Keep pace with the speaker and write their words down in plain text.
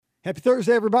Happy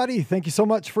Thursday, everybody. Thank you so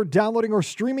much for downloading or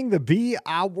streaming the Be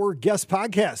Our Guest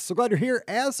podcast. So glad you're here,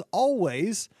 as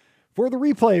always, for the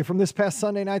replay from this past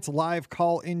Sunday night's live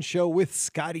call-in show with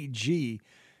Scotty G.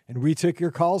 And we took your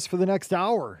calls for the next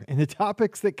hour. And the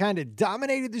topics that kind of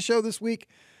dominated the show this week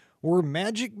were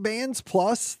Magic Bands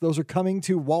Plus. Those are coming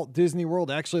to Walt Disney World.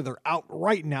 Actually, they're out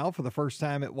right now for the first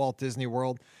time at Walt Disney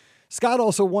World. Scott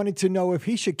also wanted to know if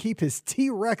he should keep his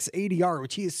T-Rex ADR,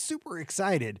 which he is super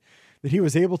excited that he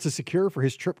was able to secure for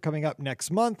his trip coming up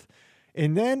next month.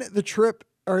 And then the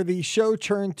show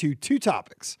turned to two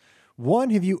topics. One,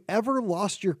 have you ever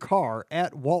lost your car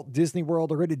at Walt Disney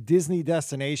World or at a Disney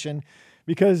destination?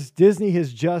 Because Disney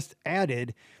has just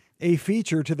added a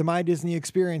feature to the My Disney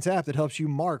Experience app that helps you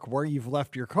mark where you've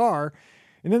left your car.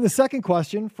 And then the second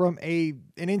question from an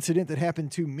incident that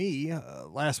happened to me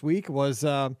last week was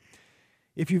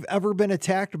if you've ever been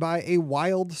attacked by a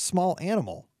wild small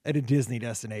animal at a Disney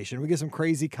destination. We get some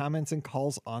crazy comments and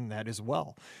calls on that as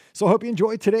well. So I hope you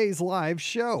enjoyed today's live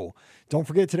show. Don't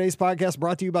forget, today's podcast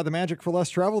brought to you by the Magic for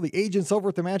Less Travel. The agents over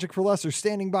at the Magic for Less are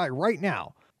standing by right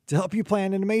now to help you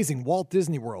plan an amazing Walt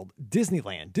Disney World,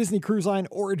 Disneyland, Disney Cruise Line,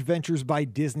 or Adventures by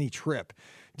Disney trip.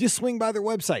 Just swing by their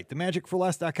website,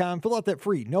 themagicforless.com, fill out that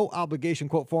free, no obligation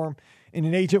quote form, and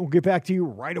an agent will get back to you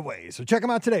right away. So check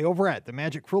them out today over at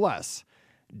themagicforless.com.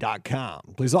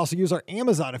 Please also use our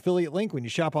Amazon affiliate link when you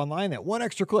shop online. That one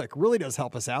extra click really does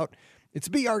help us out. It's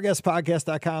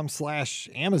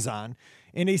beourguestpodcast.com/Amazon.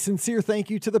 And a sincere thank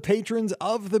you to the patrons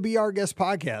of the Be Our Guest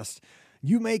podcast.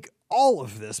 You make all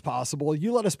of this possible.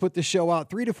 You let us put this show out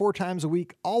 3 to 4 times a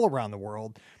week all around the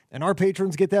world. And our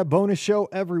patrons get that bonus show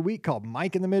every week called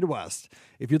Mike in the Midwest.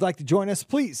 If you'd like to join us,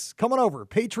 please come on over,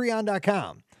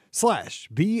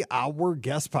 patreon.com/Be Our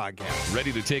Guest podcast.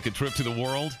 Ready to take a trip to the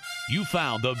world? You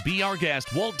found the Be Our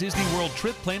Guest Walt Disney World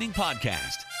Trip Planning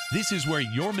Podcast. This is where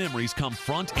your memories come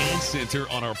front and center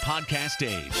on our podcast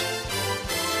stage.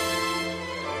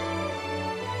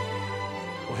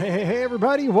 Well, hey,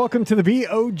 everybody. Welcome to the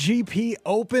BOGP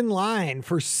Open Line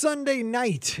for Sunday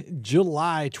night,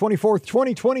 July 24th,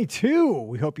 2022.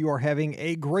 We hope you are having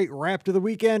a great wrap to the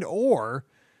weekend or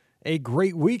a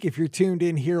great week if you're tuned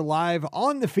in here live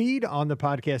on the feed, on the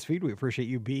podcast feed. We appreciate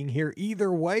you being here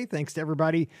either way. Thanks to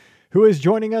everybody who is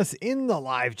joining us in the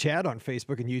live chat on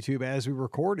Facebook and YouTube as we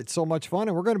record. It's so much fun.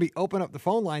 And we're going to be opening up the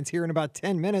phone lines here in about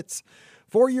 10 minutes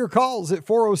for your calls at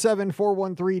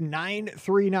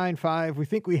 407-413-9395. We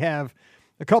think we have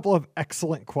a couple of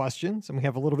excellent questions, and we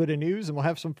have a little bit of news, and we'll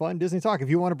have some fun Disney talk. If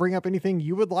you want to bring up anything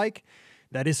you would like,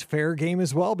 that is fair game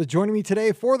as well. But joining me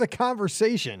today for the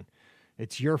conversation,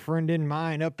 it's your friend and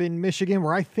mine up in Michigan,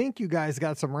 where I think you guys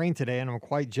got some rain today, and I'm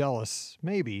quite jealous.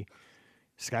 Maybe.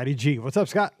 Scotty G. What's up,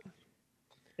 Scott?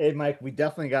 Hey, Mike. We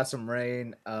definitely got some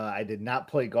rain. I did not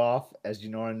play golf, as you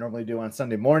know I normally do on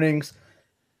Sunday mornings.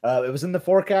 It was in the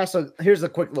forecast. So here's a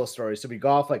quick little story. So we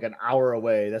golf like an hour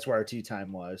away. That's where our tee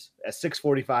time was at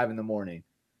 6:45 in the morning.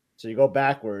 So you go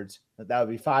backwards. That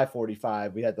would be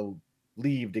 5:45. We had to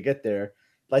leave to get there.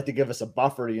 Like to give us a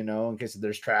buffer, in case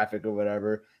there's traffic or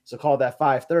whatever. So call that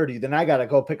 5:30. Then I got to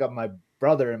go pick up my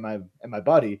brother and my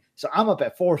buddy. So I'm up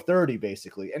at 4:30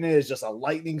 basically. And it is just a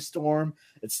lightning storm.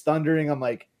 It's thundering. I'm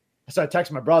like, so I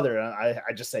text my brother and I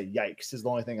just say, yikes is the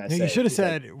only thing I say. You should have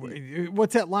said,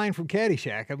 what's that line from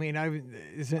Caddyshack? I mean,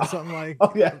 isn't it something like,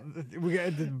 oh yeah, we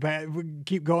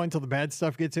keep going till the bad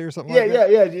stuff gets here or something yeah, like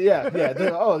that? Yeah.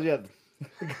 Oh yeah.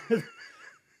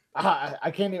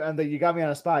 I can't even, you got me on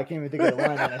a spot. I can't even think of the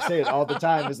line, and I say it all the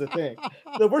time is the thing.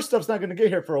 The worst stuff's not going to get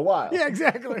here for a while. Yeah,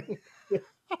 exactly.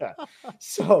 Yeah.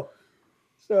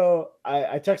 So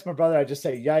I text my brother. I just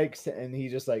say yikes, and he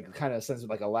just like kind of sends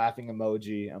like a laughing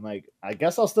emoji. I'm like, I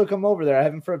guess I'll still come over there. I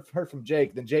haven't heard from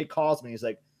Jake. Then Jake calls me. He's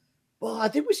like, well, I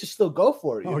think we should still go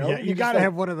for it. Yeah, you got to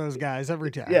have one of those guys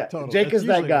every time. Yeah, totally. Jake is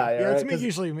that guy. Yeah, right? it's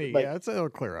usually me. Like, yeah, it'll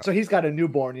clear up. So he's got a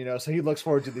newborn, so he looks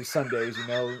forward to these Sundays.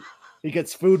 He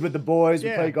gets food with the boys.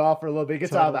 We play golf for a little bit. He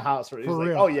gets out of the house. He's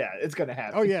like, oh, yeah, it's going to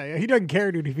happen. Oh, yeah. He doesn't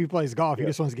care, dude, if he plays golf. He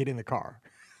just wants to get in the car.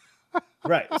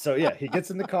 Right. So, yeah, he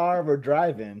gets in the car. We're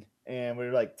driving, and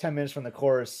we're like 10 minutes from the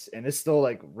course, and it's still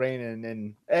like raining.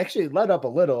 And actually let up a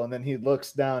little, and then he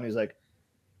looks down. He's like,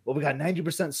 well, we got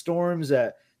 90% storms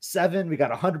at 7. We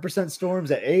got 100%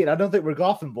 storms at 8. I don't think we're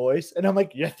golfing, boys. And I'm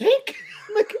like, you think?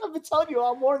 Like, I've been telling you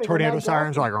all morning. Tornado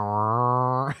sirens are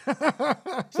like,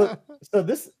 so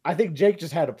this, I think Jake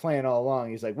just had a plan all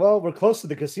along. He's like, well, we're close to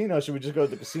the casino. Should we just go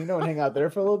to the casino and hang out there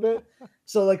for a little bit?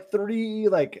 So like 30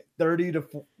 to,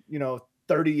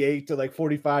 38 to like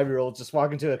 45-year-olds just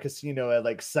walking to a casino at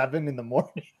like 7 in the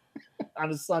morning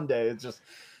on a Sunday. It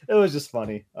was just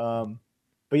funny.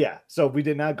 But yeah, so we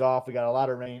did not golf. We got a lot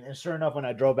of rain. And sure enough, when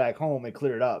I drove back home, it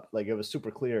cleared up. Like it was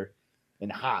super clear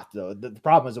and hot, though. The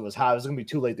problem is it was hot. It was going to be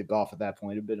too late to golf at that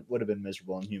point. It would have been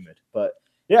miserable and humid. But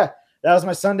yeah, that was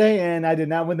my Sunday, and I did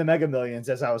not win the Mega Millions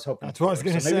as I was hoping. That's what I was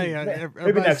going to say.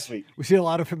 Maybe next week. We see a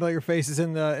lot of familiar faces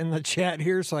in the chat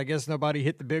here, so I guess nobody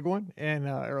hit the big one. And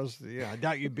or else, I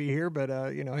doubt you'd be here. But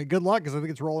hey, good luck, because I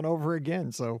think it's rolling over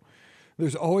again. So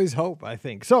there's always hope, I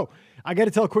think. So I got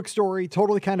to tell a quick story,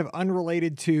 totally kind of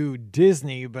unrelated to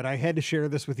Disney, but I had to share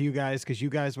this with you guys because you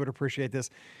guys would appreciate this.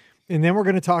 And then we're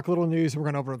going to talk a little news, and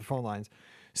we're going to open up the phone lines.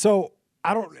 So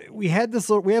we have this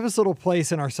little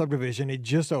place in our subdivision. It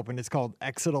just opened. It's called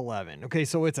Exit 11. Okay.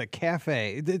 So it's a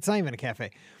cafe. It's not even a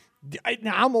cafe.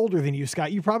 Now I'm older than you,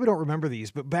 Scott. You probably don't remember these,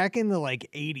 but back in the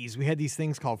 80s, we had these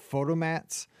things called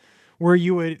photomats where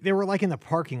they were like in the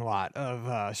parking lot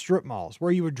of strip malls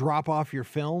where you would drop off your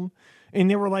film, and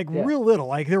they were real little,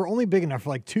 like they were only big enough for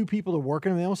like two people to work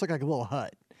in them. They almost look like a little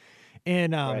hut.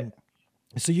 And, right.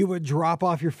 So you would drop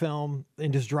off your film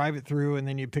and just drive it through, and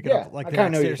then you pick it up like I kind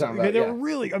of know what you're talking about. They were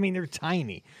really, they're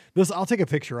tiny. I'll take a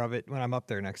picture of it when I'm up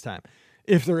there next time,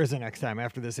 if there is a next time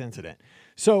after this incident.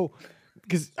 So,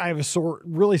 because I have a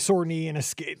really sore knee and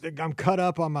I'm cut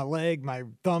up on my leg, my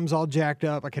thumb's all jacked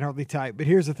up, I can hardly type. But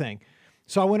here's the thing.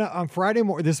 So I went on Friday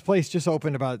morning. This place just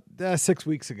opened about 6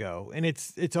 weeks ago, and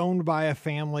it's owned by a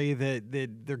family that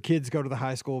their kids go to the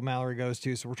high school Mallory goes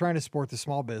to. So we're trying to support the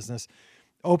small business.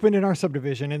 Opened in our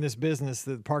subdivision, in this business,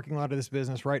 the parking lot of this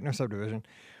business right in our subdivision.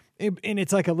 And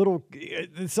it's like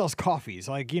it sells coffees,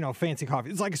 fancy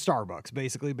coffee. It's like a Starbucks,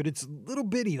 basically, but it's little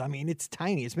bitty. It's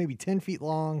tiny. It's maybe 10 feet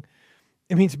long.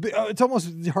 It's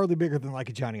almost hardly bigger than like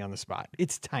a Johnny on the Spot.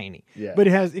 It's tiny, but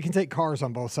it can take cars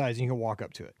on both sides, and you can walk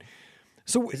up to it.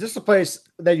 So is this the place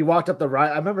that you walked up the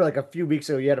Riley? I remember a few weeks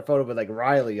ago you had a photo with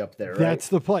Riley up there, right? That's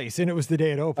the place, and it was the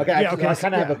day it opened. Okay, I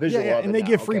kind of have a visual of it. And they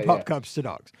give free pup cups to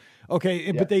dogs.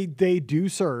 Okay, but they do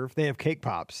serve. They have cake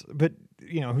pops, but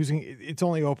it's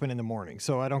only open in the morning,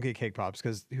 so I don't get cake pops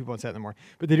because who wants that in the morning?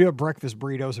 But they do have breakfast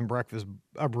burritos and breakfast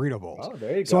burrito bowls. Oh,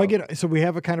 there you go. So we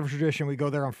have a kind of a tradition. We go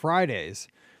there on Fridays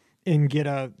and get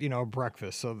a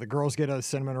breakfast. So the girls get a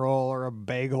cinnamon roll or a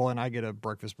bagel, and I get a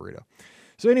breakfast burrito.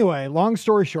 So anyway, long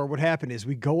story short, what happened is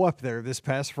we go up there this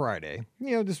past Friday,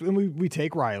 and we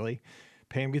take Riley.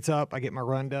 Pam gets up, I get my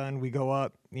run done. We go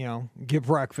up, get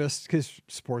breakfast because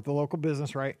support the local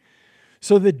business, right?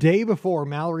 So the day before,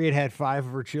 Mallory had 5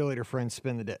 of her cheerleader friends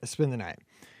spend the night.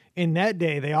 And that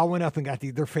day, they all went up and got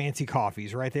their fancy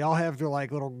coffees, right? They all have their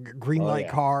little green light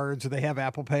cards, or they have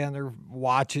Apple Pay on their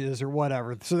watches or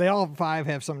whatever. So they all 5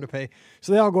 have something to pay.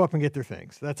 So they all go up and get their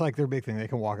things. That's like their big thing. They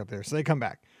can walk up there. So they come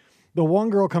back. The one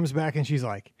girl comes back and she's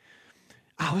like,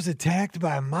 I was attacked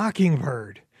by a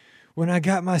mockingbird when I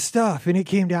got my stuff, and it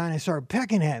came down and started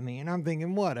pecking at me. And I'm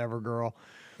thinking, whatever, girl,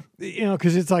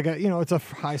 because it's like it's a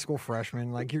high school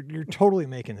freshman. Like you're totally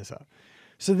making this up.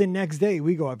 So the next day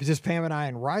we go up, it's just Pam and I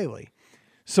and Riley.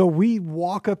 So we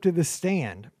walk up to the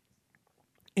stand,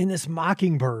 and this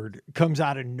mockingbird comes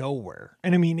out of nowhere.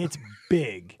 And it's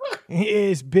big. It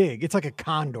is big. It's like a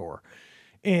condor.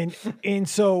 And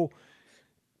so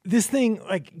this thing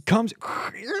comes,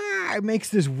 it makes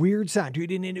this weird sound, dude,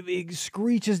 and it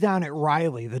screeches down at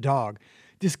Riley, the dog.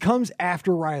 Just comes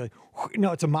after Riley.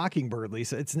 No, it's a mockingbird,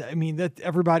 Lisa.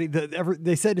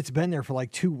 They said it's been there for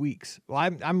like 2 weeks. Well,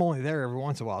 I'm only there every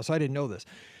once in a while, so I didn't know this.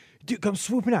 Dude comes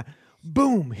swooping out.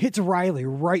 Boom, hits Riley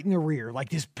right in the rear,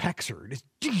 just pecks her, just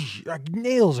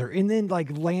nails her, and then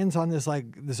lands on this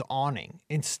awning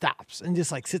and stops and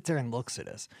just sits there and looks at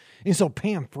us. And so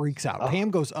Pam freaks out. Pam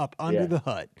goes up under the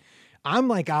hut. I'm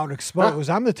out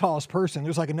exposed. I'm the tallest person.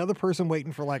 There's another person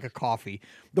waiting for a coffee.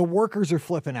 The workers are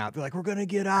flipping out. They're like, we're going to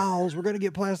get owls. We're going to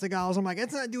get plastic owls. I'm like,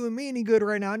 it's not doing me any good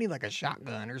right now. I need a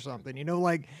shotgun or something.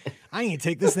 I need to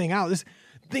take this thing out. This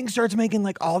thing starts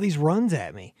making all these runs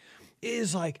at me. It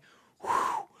is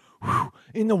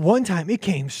and the one time it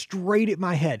came straight at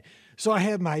my head. So I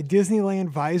had my Disneyland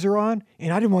visor on,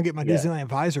 and I didn't want to get my Disneyland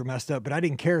visor messed up, but I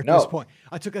didn't care at this point.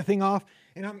 I took the thing off,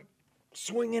 and I'm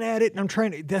swinging at it, and I'm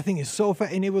trying to, that thing is so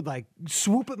fast, and it would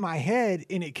swoop at my head,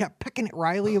 and it kept pecking at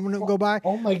Riley and wouldn't go by.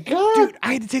 Oh my God. Dude,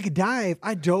 I had to take a dive.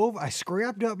 I dove, I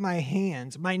scrapped up my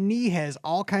hands. My knee has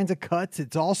all kinds of cuts.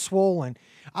 It's all swollen.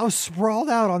 I was sprawled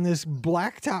out on this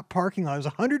blacktop parking lot. It was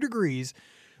 100 degrees.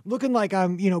 Looking like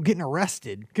I'm, getting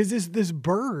arrested because this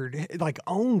bird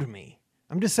owned me.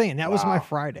 I'm just saying that was my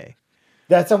Friday.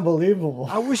 That's unbelievable.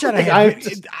 I wish I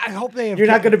hope they have. You're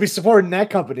not going to be supporting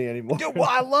that company anymore. Dude, well,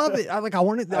 I love it. I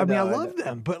love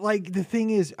them. But the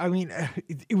thing is,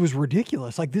 it was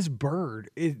ridiculous. This bird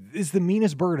is the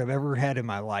meanest bird I've ever had in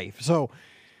my life. So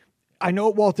I know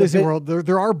at Walt Disney World,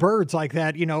 there are birds like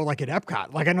that, you know, like at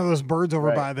Epcot. Like I know those birds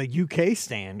over by the UK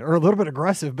stand are a little bit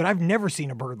aggressive, but I've never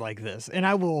seen a bird like this. And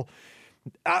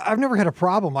I've never had a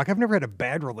problem. Like I've never had a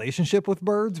bad relationship with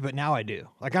birds, but now I do.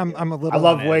 Like I'm a little. I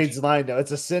love Wade's line though.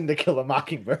 It's a sin to kill a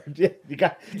mockingbird. Yeah, you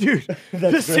got, dude.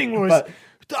 This thing was.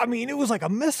 I mean, it was like a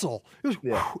missile. It was,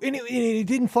 and it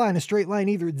didn't fly in a straight line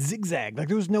either. It zigzagged. Like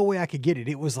there was no way I could get it.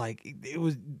 It was like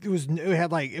it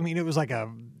had like, I mean, it was like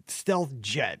a stealth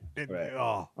jet.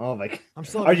 Oh my God. I'm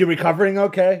still. Are you recovering?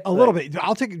 Okay. A little bit.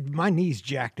 I'll take my knees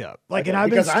jacked up. Like, and I've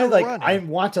because been still running. I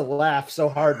want to laugh so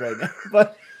hard right now,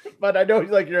 but I know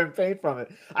like you're in pain from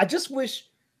it.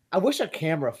 I wish a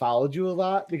camera followed you a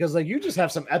lot because like you just have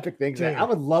some epic things. Dude. I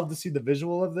would love to see the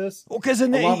visual of this. Well, because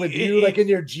along with you, like in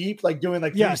your Jeep, like doing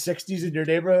like 360s in your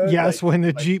neighborhood. Yes, like, when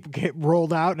the Jeep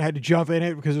rolled out and I had to jump in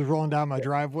it because it was rolling down my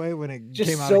driveway when it just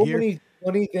came out so of gear. Many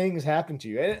funny things happen to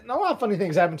you, and a lot of funny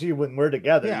things happen to you when we're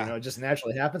together. You know, it just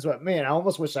naturally happens. But man, I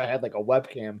almost wish I had like a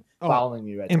webcam following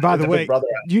you. And by the way,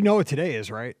 you know what today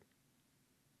is, right?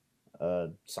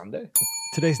 Sunday.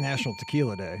 Today's National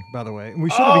Tequila Day, by the way. And we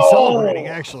shouldn't be celebrating,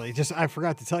 actually. Just I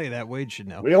forgot to tell you that. Wade should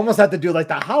know. We almost have to do like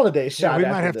the holiday shot. We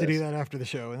might have to do that after the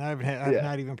show, and I've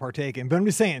not even partaken. But I'm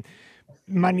just saying,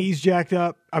 my knee's jacked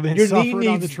up. I've been suffering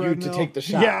on the treadmill. To take the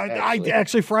shot. Yeah, I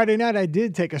actually Friday night I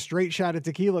did take a straight shot of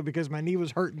tequila because my knee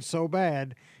was hurting so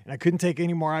bad, and I couldn't take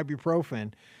any more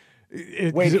ibuprofen.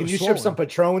 Wait, can you ship some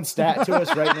Patron stat to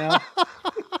us right now?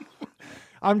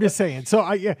 I'm just saying. So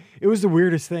it was the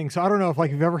weirdest thing. So I don't know if like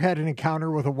you've ever had an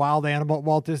encounter with a wild animal at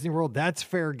Walt Disney World. That's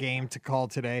fair game to call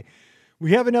today.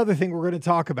 We have another thing we're going to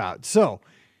talk about. So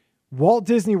Walt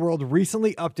Disney World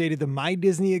recently updated the My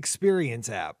Disney Experience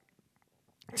app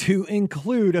to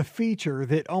include a feature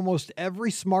that almost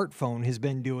every smartphone has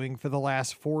been doing for the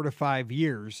last 4 to 5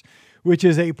 years, which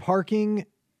is a parking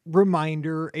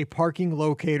reminder, a parking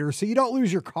locator, so you don't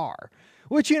lose your car.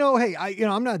 Which, you know, hey,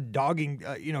 I'm not dogging,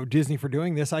 Disney for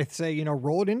doing this. I say,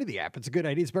 roll it into the app. It's a good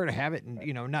idea. It's better to have it and,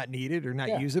 not need it or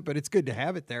not use it, but it's good to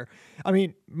have it there. I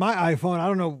mean, my iPhone, I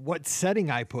don't know what setting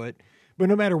I put, but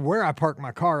no matter where I park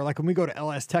my car, like when we go to El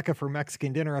Azteca for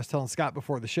Mexican dinner, I was telling Scott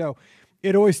before the show,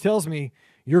 it always tells me,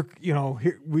 here,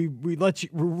 we let you,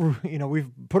 we've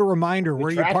put a reminder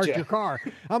where you parked your car.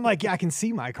 I'm like, I can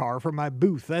see my car from my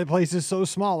booth. That place is so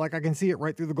small. Like I can see it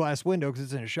right through the glass window because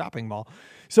it's in a shopping mall.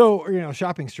 So,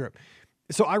 shopping strip.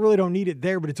 So I really don't need it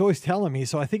there, but it's always telling me.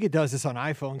 So I think it does this on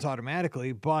iPhones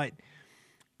automatically, but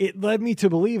it led me to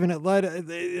believe, and it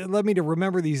led me to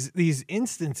remember these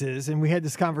instances. And we had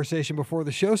this conversation before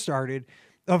the show started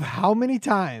of how many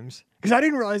times, because I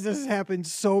didn't realize this has happened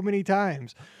so many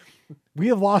times. We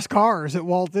have lost cars at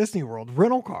Walt Disney World,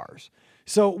 rental cars.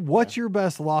 So what's your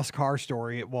best lost car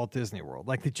story at Walt Disney World,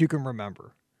 like that you can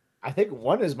remember? I think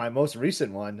one is my most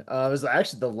recent one. It was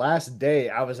actually the last day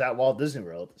I was at Walt Disney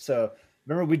World. So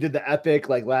remember we did the epic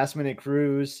like last minute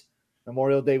cruise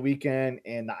Memorial Day weekend,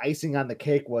 and the icing on the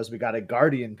cake was we got a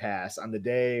Guardian pass on the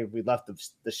day we left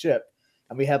the ship,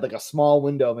 and we had like a small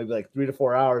window, maybe like 3 to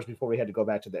 4 hours before we had to go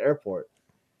back to the airport.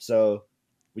 So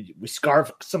we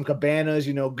scarf some cabanas,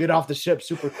 get off the ship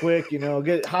super quick,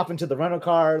 hop into the rental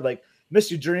car, like miss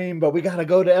your dream, but we got to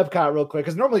go to Epcot real quick.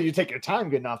 Cause normally you take your time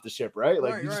getting off the ship, right?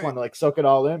 Like you just want to like soak it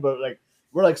all in, but like,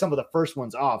 we're like some of the first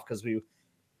ones off cause we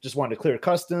just wanted to clear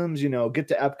customs, get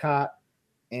to Epcot,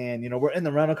 and, we're in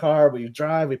the rental car, we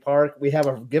drive, we park, we have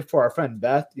a gift for our friend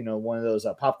Beth, one of those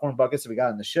popcorn buckets that we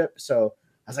got in the ship. So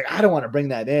I was like, I don't want to bring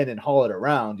that in and haul it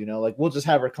around, like we'll just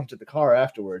have her come to the car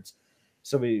afterwards.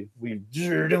 So we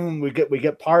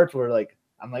get parked. We're like,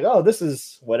 I'm like, oh, this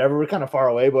is whatever. We're kind of far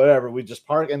away, but whatever. We just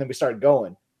park and then we start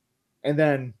going. And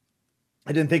then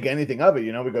I didn't think anything of it.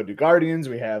 We go do Guardians.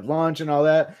 We have lunch and all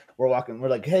that. We're walking. We're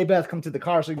like, hey, Beth, come to the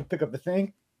car so you can pick up the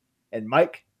thing. And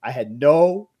Mike, I had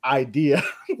no idea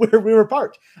where we were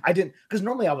parked. I didn't, because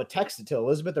normally I would text it to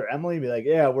Elizabeth or Emily and be like,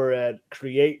 yeah, we're at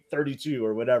Create 32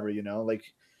 or whatever, like,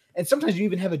 and sometimes you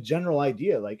even have a general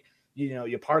idea. Like,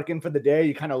 you park in for the day,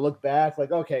 you kind of look back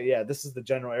like, okay, yeah, this is the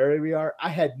general area we are. I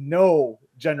had no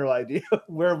general idea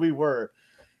where we were.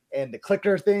 And the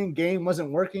clicker game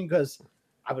wasn't working because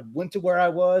I went to where I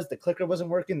was. The clicker wasn't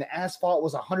working. The asphalt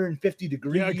was 150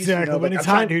 degrees. Yeah, exactly. When it's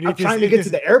hot, dude. I'm trying to get to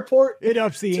the airport. It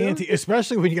ups the ante,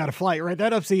 especially when you got a flight, right?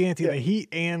 That ups the ante. The heat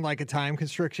and like a time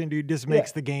constriction, dude, just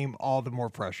makes the game all the more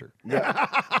pressure. Yeah.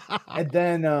 And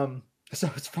then,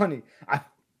 so it's funny.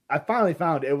 I finally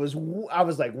found I was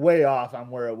like way off on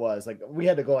where it was. Like we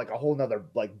had to go like a whole nother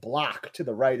like block to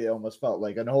the right. It almost felt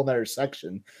like a whole nother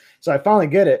section. So I finally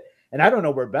get it. And I don't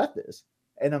know where Beth is.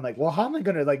 And I'm like, well, how am I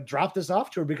going to like drop this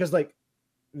off to her? Because like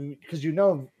because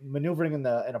maneuvering in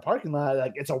a parking lot,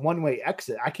 like it's a one-way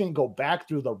exit. I can't go back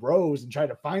through the rows and try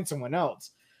to find someone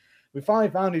else. We finally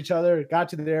found each other, got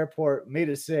to the airport, made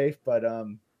it safe, but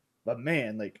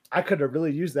man, like I could have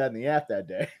really used that in the app that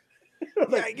day.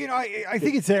 Like, yeah, I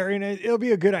think it's there, and it'll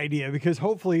be a good idea because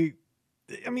hopefully,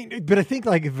 but I think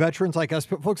like veterans like us,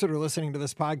 folks that are listening to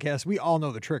this podcast, we all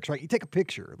know the tricks, right? You take a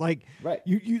picture, like right.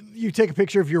 You take a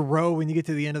picture of your row when you get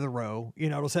to the end of the row,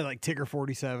 it'll say like Tigger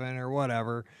 47 or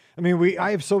whatever.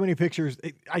 I have so many pictures.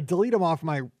 I delete them off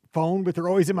my phone, but they're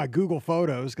always in my Google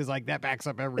Photos because like that backs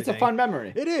up everything. It's a fun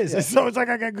memory. It is. Yeah. So it's like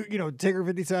I got Tigger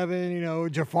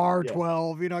 57, Jafar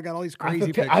 12. I got all these crazy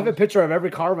pictures. I have a picture of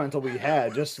every car rental we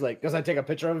had, just like because I take a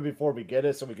picture of it before we get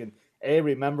it, so we can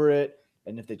remember it.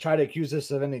 And if they try to accuse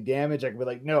us of any damage, I can be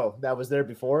like, no, that was there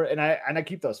before. And I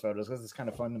keep those photos because it's kind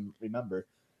of fun to remember.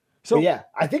 So yeah,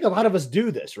 I think a lot of us do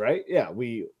this, right? Yeah,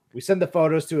 we send the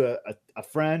photos to a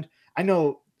friend. I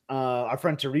know our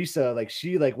friend Teresa, like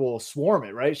she like will swarm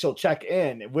it, right? She'll check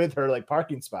in with her like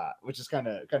parking spot, which is kind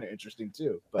of interesting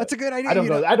too. But that's a good idea.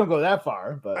 I don't go that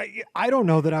far, but I don't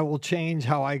know that I will change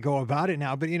how I go about it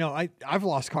now. But I've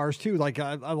lost cars too. Like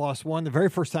I lost one the very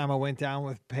first time I went down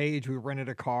with Paige. We rented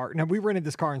a car. Now we rented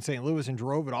this car in St. Louis and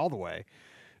drove it all the way.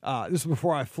 This was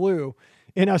before I flew.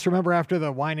 And I just remember after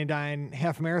the Wine and Dine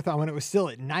half marathon when it was still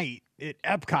at night at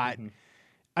Epcot, mm-hmm.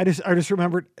 I just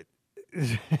remembered.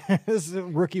 This is a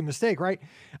rookie mistake, right?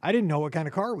 I didn't know what kind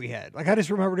of car we had. Like I just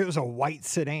remembered it was a white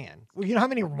sedan. Well, you know how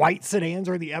many white sedans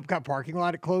are in the Epcot parking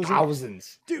lot at closing?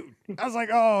 Thousands, dude. I was like,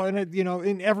 oh, and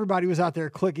and everybody was out there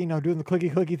clicking, doing the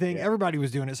clicky thing. Yeah. Everybody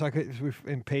was doing it, so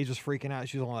and Paige was freaking out.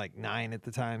 She was only like 9 at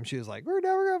the time. She was like, "We're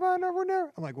never gonna find her. We're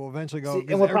never." I'm like, "Well, eventually go."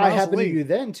 And what probably happened to you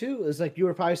then too is like you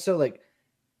were probably so like.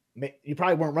 You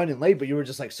probably weren't running late, but you were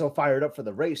just like so fired up for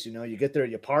the race. You get there,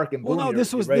 you park, and boom, well, no,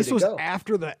 this was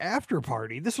after the after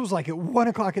party. This was like at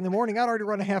 1:00 in the morning. I'd already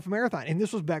run a half marathon, and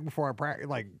this was back before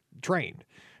I trained.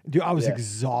 Dude, I was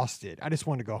exhausted. I just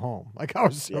wanted to go home. Like I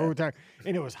was so tired,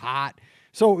 and it was hot.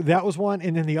 So that was one,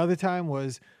 and then the other time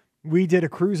was we did a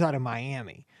cruise out of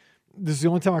Miami. This is the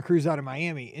only time I cruised out of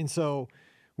Miami, and so.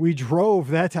 We drove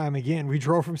that time again. We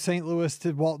drove from St. Louis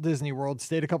to Walt Disney World,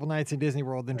 stayed a couple nights in Disney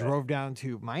World, then drove down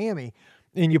to Miami.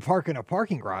 And you park in a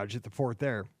parking garage at the port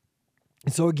there.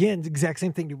 And so again, the exact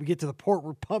same thing. We get to the port,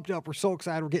 we're pumped up, we're so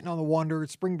excited, we're getting on the Wonder,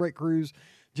 it's spring break cruise.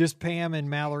 Just Pam and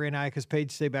Mallory and I, because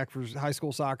Paige stayed back for high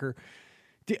school soccer.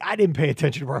 Dude, I didn't pay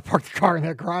attention to where I parked the car in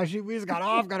that garage. We just got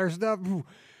off, got our stuff.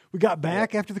 We got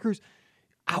back after the cruise.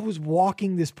 I was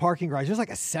walking this parking garage. It was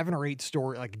like a 7 or 8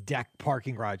 story deck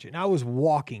parking garage. And I was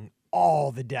walking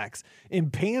all the decks.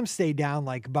 And Pam stayed down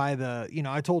by the,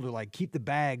 I told her keep the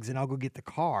bags and I'll go get the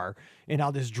car and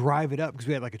I'll just drive it up because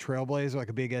we had a Trailblazer,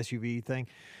 a big SUV thing.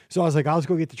 So I was like, I'll just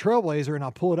go get the Trailblazer and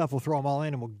I'll pull it up. We'll throw them all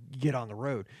in and we'll get on the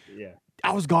road. Yeah.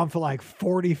 I was gone for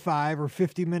 45 or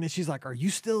 50 minutes. She's like, are you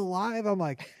still alive? I'm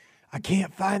like, I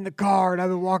can't find the car. And I've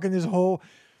been walking this whole...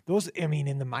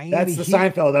 in the Miami. That's the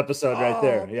Seinfeld episode right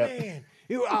there. Yeah.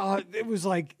 It was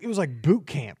like boot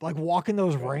camp, walking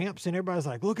those ramps, and everybody's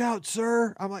like, "Look out,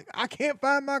 sir!" I'm like, "I can't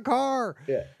find my car."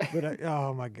 Yeah. But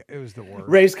oh my god, it was the worst.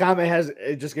 Ray's comment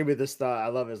it just gave me this thought. I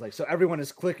love it. It's so everyone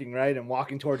is clicking right and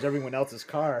walking towards everyone else's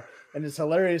car, and it's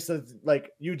hilarious that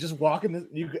you just walk in,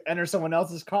 you enter someone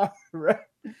else's car, right?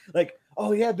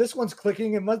 Oh yeah, this one's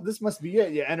clicking, and this must be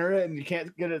it. You enter it, and you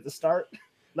can't get it to start.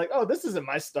 Oh, this isn't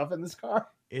my stuff in this car.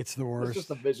 It's the worst. It's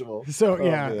just a visual. So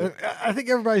man. I think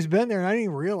everybody's been there, and I didn't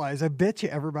even realize. I bet you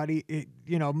everybody,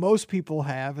 most people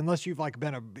have, unless you've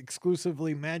been a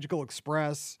exclusively Magical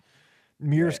Express,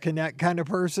 Mears Connect kind of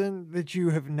person, that you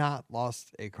have not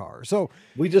lost a car. So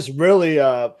we just really,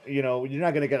 you're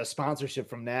not going to get a sponsorship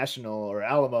from National or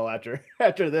Alamo after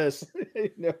this.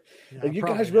 You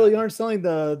guys really aren't selling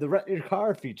the rent your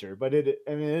car feature, but it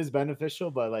is beneficial.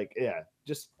 But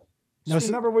just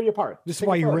remember where you park. This is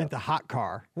why you rent the hot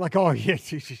car. The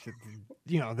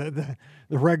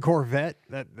red Corvette.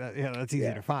 That's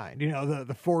easy to find.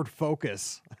 The Ford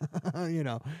Focus.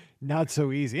 Not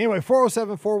so easy. Anyway,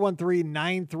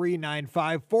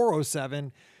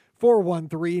 407-413-9395.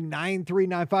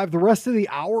 407-413-9395. The rest of the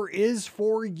hour is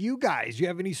for you guys. You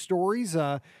have any stories?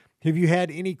 Have you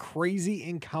had any crazy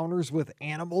encounters with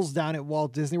animals down at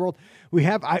Walt Disney World? We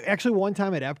have. Actually, one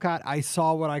time at Epcot, I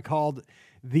saw what I called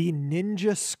the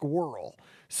ninja squirrel.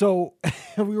 So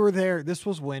we were there. This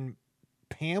was when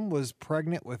Pam was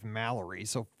pregnant with Mallory.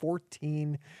 So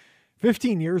 15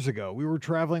 years ago, we were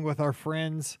traveling with our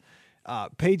friends,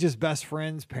 Paige's best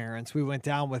friend's parents. We went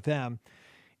down with them,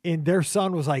 and their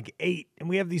son was 8. And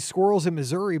we have these squirrels in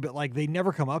Missouri, but they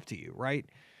never come up to you, right?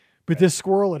 But this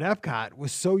squirrel at Epcot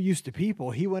was so used to people.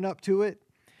 He went up to it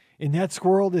and that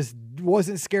squirrel just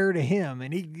wasn't scared of him,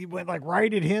 and he went like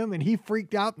right at him, and he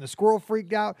freaked out, and the squirrel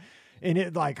freaked out, and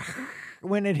it like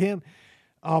went at him.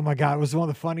 Oh my God, it was one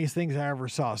of the funniest things I ever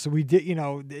saw. So we did,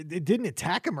 it didn't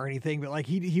attack him or anything, but like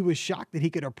he was shocked that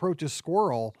he could approach a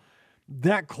squirrel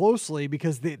that closely,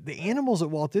 because the animals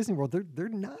at Walt Disney World, they're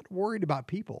not worried about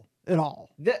people at all.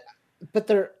 But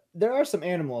there are some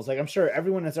animals, like I'm sure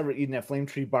everyone that's ever eaten at Flame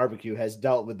Tree Barbecue has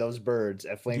dealt with those birds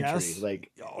at Flame Tree.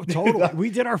 Like, totally. We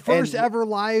did our first ever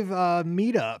live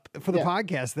meetup for the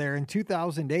podcast there in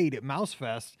 2008 at Mouse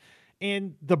Fest.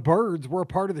 And the birds were a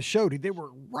part of the show, dude. They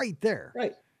were right there.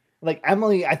 Right. Like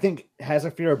Emily, I think, has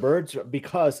a fear of birds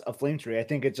because of Flame Tree. I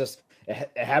think it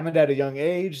happened at a young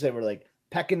age. They were like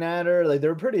pecking at her. Like they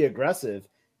were pretty aggressive.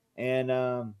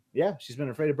 And she's been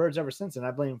afraid of birds ever since. And I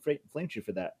blame Flame Tree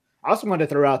for that. I also wanted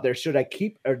to throw out there, should I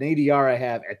keep an ADR I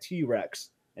have at T-Rex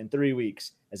in 3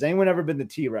 weeks? Has anyone ever been to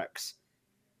T-Rex?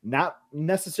 Not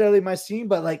necessarily my scene,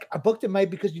 but like I booked it,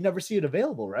 Mike, because you never see it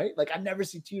available, right? Like I never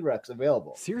see T-Rex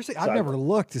available. Seriously, I've never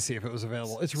looked to see if it was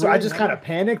available. So I just kind of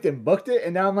panicked and booked it,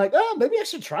 and now I'm like, oh, maybe I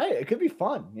should try it. It could be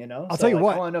fun, I'll tell you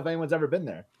what. I want to know if anyone's ever been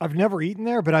there. I've never eaten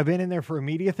there, but I've been in there for a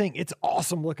media thing. It's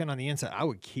awesome looking on the inside. I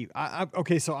would keep.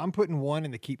 Okay, so I'm putting one in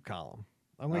the keep column.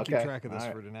 I'm going to keep track of this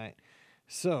for tonight.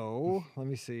 So let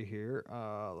me see here.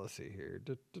 Let's see here.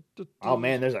 Oh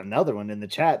man, there's another one in the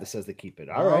chat that says to keep it.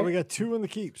 All right. We got 2 in the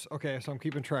keeps. Okay, so I'm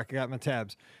keeping track. I got my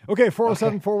tabs. Okay,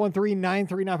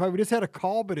 407-413-9395. We just had a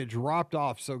call, but it dropped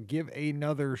off. So give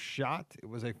another shot. It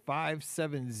was a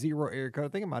 570 area code. I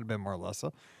think it might have been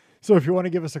Marlessa. So if you want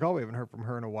to give us a call, we haven't heard from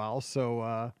her in a while. So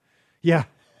I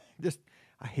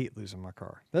hate losing my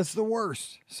car. That's the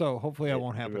worst. So hopefully that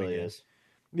won't happen again. Is.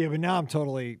 Yeah, but now I'm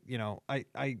totally,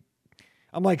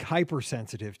 I'm like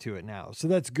hypersensitive to it now. So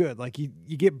that's good. Like you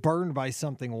get burned by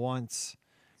something once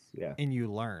and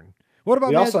you learn. What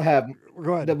about we also have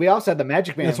the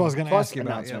Magic Band. That's what I was going to ask you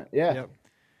about. Yep.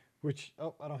 Which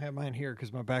I don't have mine here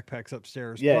because my backpack's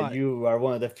upstairs. Yeah, but you are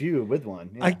one of the few with one.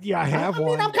 Yeah. I have one.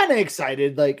 I mean, I'm kind of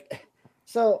excited. Like,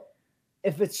 so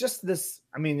if it's just this,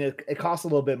 I mean, it costs a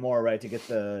little bit more, right, to get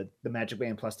the Magic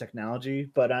Band Plus technology.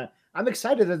 But I'm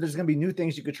excited that there's going to be new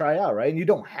things you could try out, right? And you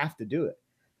don't have to do it.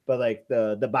 But like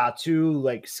the Batuu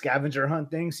like scavenger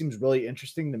hunt thing seems really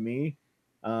interesting to me.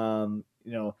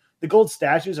 The gold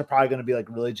statues are probably going to be like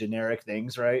really generic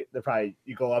things, right? They're probably,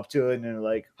 you go up to it and they're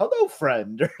like, hello,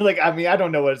 friend. Or like, I mean, I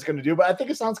don't know what it's going to do, but I think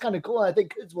it sounds kind of cool. And I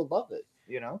think kids will love it,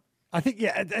 I think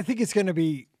it's going to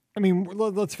be, I mean,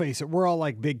 let's face it. We're all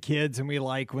like big kids and we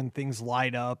like when things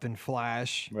light up and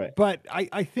flash. Right. But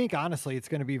I think honestly, it's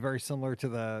going to be very similar to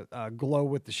the glow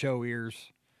with the show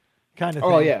ears kind of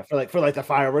thing. Oh yeah, for the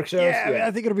fireworks shows. Yeah, I mean,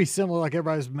 I think it'll be similar. Like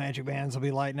everybody's Magic Bands will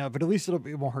be lighting up, but at least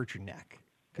it won't hurt your neck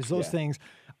because those things.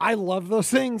 I love those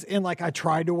things, and like I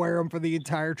tried to wear them for the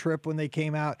entire trip when they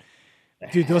came out.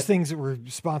 Dude, those things were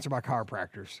sponsored by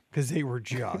chiropractors because they were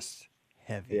just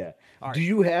heavy. Yeah. Right. Do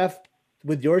you have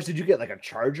with yours? Did you get like a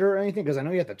charger or anything? Because I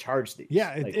know you have to charge these.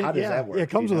 Yeah. How does that work? It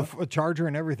comes with a charger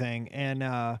and everything,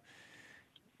 and.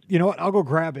 You know what? I'll go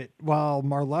grab it while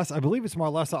I believe it's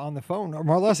Marlessa on the phone.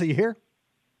 Marlessa, you here?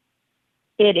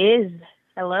 It is.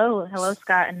 Hello,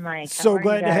 Scott and Mike. So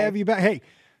glad to have you back. Hey,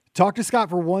 talk to Scott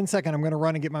for 1 second. I'm going to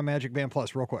run and get my Magic Band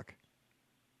Plus real quick.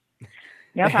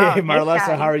 No problem. Hey,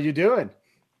 Marlessa, how are you doing?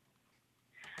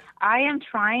 I am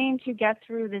trying to get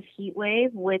through this heat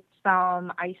wave with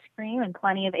some ice cream and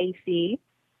plenty of AC.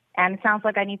 And it sounds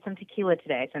like I need some tequila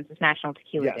today since it's National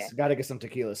Tequila Day. Yes, got to get some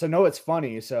tequila. So, no, it's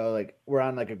funny. So, like, we're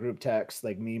on, like, a group text,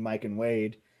 like, me, Mike, and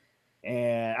Wade.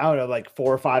 And, I don't know, like,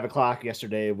 4 or 5 o'clock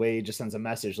yesterday, Wade just sends a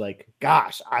message like,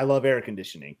 gosh, I love air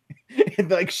conditioning. And,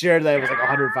 like, shared that it was, like,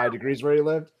 105 degrees where he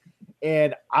lived.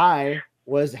 And I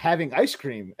was having ice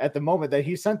cream at the moment that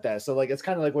he sent that. So, like, it's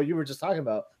kind of like what you were just talking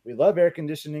about. We love air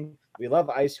conditioning. We love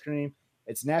ice cream.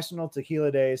 It's National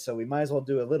Tequila Day, so we might as well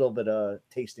do a little bit of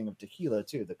tasting of tequila,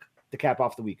 too, to cap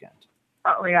off the weekend.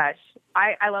 Oh, my gosh.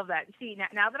 I love that. See,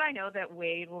 now that I know that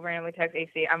Wade will randomly text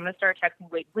AC, I'm going to start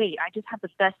texting Wade, I just have the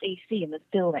best AC in this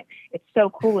building. It's so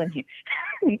cool in here.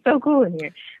 It's so cool in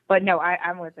here. But, no,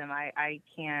 I'm with him. I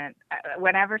can't.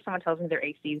 Whenever someone tells me their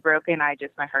AC is broken, my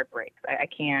heart breaks. I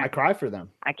can't. I cry for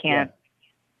them. I can't.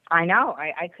 Yeah. I know.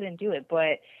 I couldn't do it,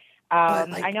 but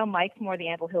I know Mike's more the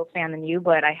Ample Hills fan than you,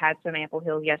 but I had some Ample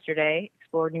Hills yesterday,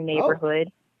 explored new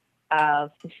neighborhood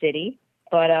of the city.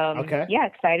 But, yeah,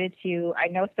 excited to, I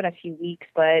know it's been a few weeks,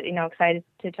 but, excited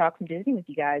to talk some Disney with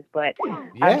you guys. But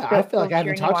yeah, I feel like I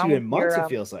haven't talked to you in months, it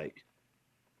feels like.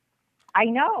 I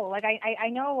know. Like, I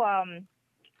know,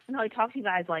 I talk to you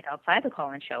guys, like, outside the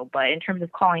call-in show, but in terms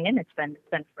of calling in, it's been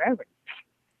forever.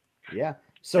 Yeah.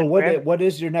 So what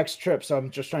is your next trip? So I'm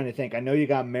just trying to think. I know you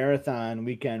got marathon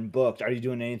weekend booked. Are you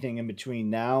doing anything in between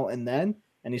now and then?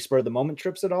 Any spur of the moment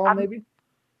trips at all, maybe?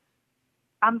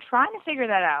 I'm trying to figure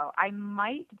that out. I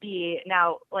might be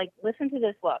now. Like, listen to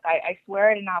this. Look, I swear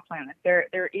I did not plan this.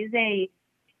 There is a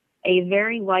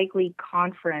very likely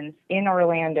conference in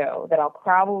Orlando that I'll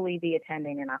probably be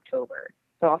attending in October.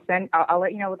 So I'll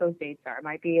let you know what those dates are. I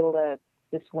might be able to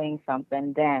swing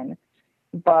something then,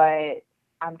 but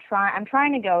I'm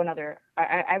trying to go another.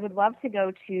 I would love to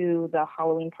go to the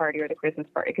Halloween party or the Christmas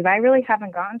party because I really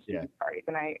haven't gone to these parties,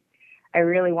 and I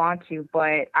really want to.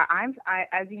 But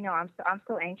as you know, I'm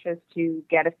so anxious to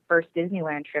get a first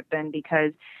Disneyland trip in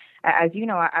because, as you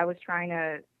know, I was trying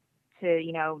to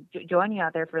join you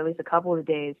out there for at least a couple of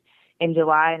days in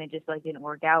July, and it just didn't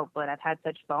work out. But I've had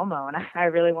such FOMO, and I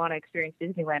really want to experience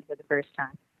Disneyland for the first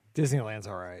time. Disneyland's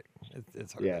all right.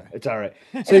 It's all right. It's all right.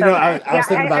 So I was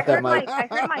thinking about that, Mike. I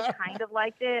heard Mike kind of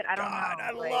liked it. I don't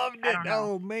know. I loved it.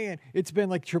 Oh man, it's been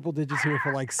like triple digits here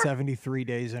for like 73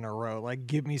 days in a row. Like,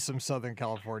 give me some Southern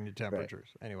California temperatures.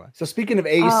 Right. Anyway. So speaking of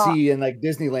AC and like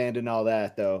Disneyland and all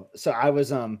that, though, so I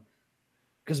was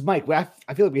because Mike, I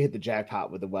feel like we hit the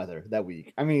jackpot with the weather that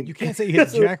week. I mean, you can't say you hit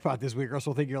the jackpot this week, or else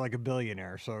we'll think you're like a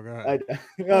billionaire. So go ahead.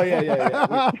 We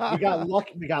got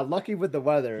lucky. We got lucky with the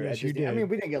weather. Yes, you did. I mean,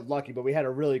 we didn't get lucky, but we had a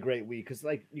really great week because,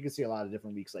 like, you can see a lot of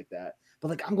different weeks like that. But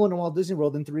like, I'm going to Walt Disney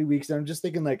World in 3 weeks, and I'm just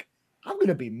thinking like, I'm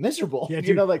gonna be miserable. Yeah,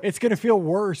 dude, like it's gonna feel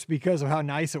worse because of how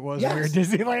nice it was when we were at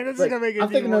Disneyland. It's gonna make it. I'm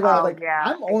thinking about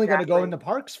I'm only gonna go into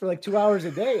parks for like 2 hours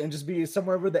a day and just be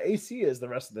somewhere where the AC is the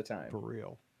rest of the time. For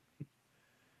real.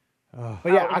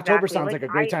 But yeah, October sounds like a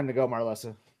great time to go,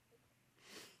 Marlessa.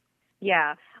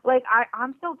 Yeah, like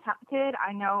I'm still tempted.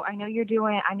 I know you're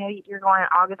doing. I know you're going in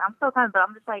August. I'm still tempted, but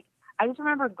I'm just like, I just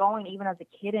remember going even as a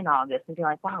kid in August and being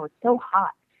like, wow, it's so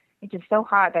hot. It's just so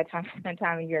hot that time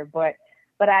of year. But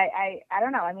I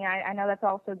don't know. I mean, I know that's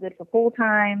also good for pool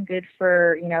time, good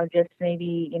for just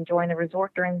maybe enjoying the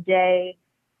resort during the day,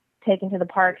 taking to the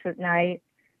parks at night.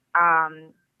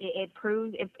 It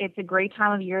proves it's a great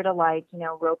time of year to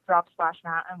rope drop Splash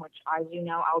Mountain, which, as you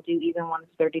know, I'll do even when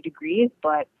it's 30 degrees.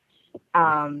 But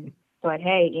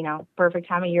hey, perfect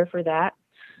time of year for that.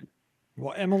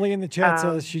 Well, Emily in the chat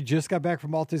says she just got back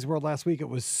from Walt Disney World last week. It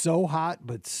was so hot,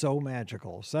 but so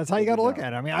magical. So that's how you got to look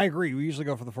at it. I mean, I agree. We usually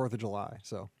go for the 4th of July.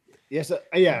 So. Yes.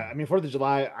 Yeah. I mean, 4th of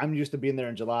July, I'm used to being there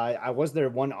in July. I was there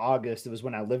one August. It was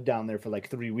when I lived down there for like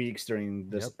 3 weeks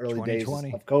during this early days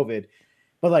of COVID.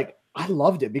 But like, I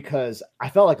loved it because I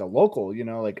felt like a local,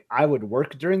 like I would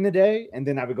work during the day and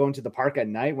then I would go into the park at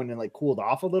night when it like cooled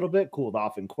off a little bit, cooled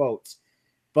off in quotes.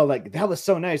 But like, that was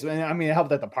so nice. And I mean, it helped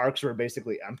that the parks were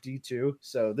basically empty too.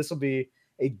 So this will be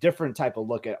a different type of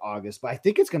look at August, but I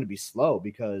think it's going to be slow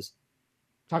because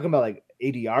talking about like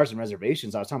ADRs and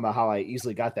reservations, I was talking about how I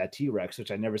easily got that T-Rex,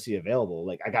 which I never see available.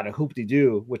 Like I got a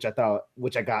Hoop-Dee-Doo, which I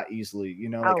got easily,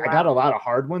 I got a lot of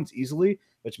hard ones easily,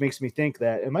 which makes me think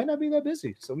that it might not be that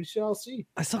busy. So we shall see.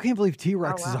 I still can't believe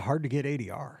T-Rex is a hard to get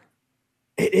ADR.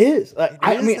 It is.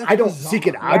 I mean, I don't seek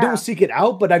it. I don't seek it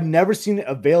out, but I've never seen it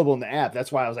available in the app.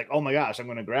 That's why I was like, oh my gosh, I'm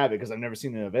going to grab it because I've never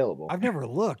seen it available. I've never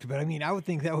looked, but I mean, I would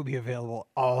think that would be available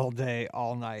all day,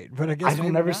 all night. But I guess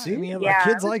I've never seen. I mean,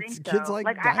 kids like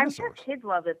dinosaurs. I'm sure kids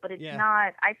love it, but it's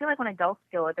not. I feel like when adults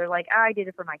feel it, they're like, oh, I did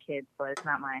it for my kids, but it's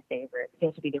not my favorite. It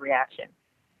seems to be the reaction.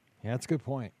 Yeah, that's a good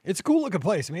point. It's a cool looking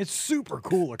place. I mean, it's super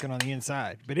cool looking on the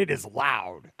inside, but it is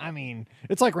loud. I mean,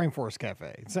 it's like Rainforest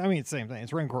Cafe. It's the same thing.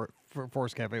 It's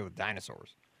Rainforest Cafe with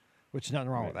dinosaurs, which is nothing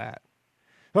wrong with that.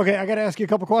 Okay, I got to ask you a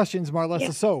couple questions, Marlessa.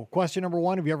 Yeah. So, question number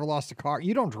one, have you ever lost a car?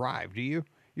 You don't drive, do you?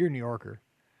 You're a New Yorker.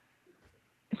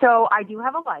 So, I do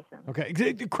have a license. Okay,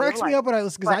 it cracks me up when I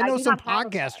listen, because I know some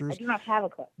podcasters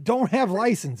don't have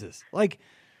licenses. Like,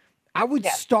 I would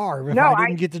starve if I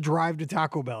didn't get to drive to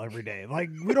Taco Bell every day. Like,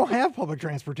 we don't have public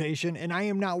transportation, and I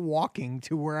am not walking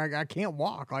to where I can't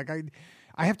walk. Like,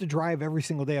 I have to drive every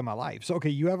single day of my life. So, okay,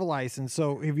 you have a license.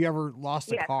 So, have you ever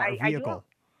lost a vehicle?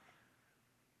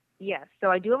 Yes. So,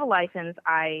 I do have a license.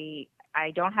 I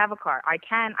don't have a car. I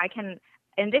can,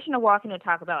 in addition to walking to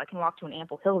Taco Bell, I can walk to an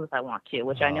Ample Hills if I want to,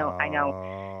 which I know,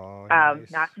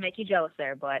 nice. Not to make you jealous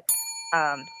there, but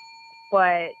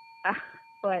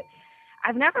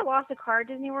I've never lost a car at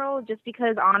Disney World just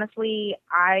because, honestly,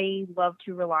 I love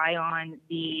to rely on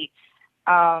the,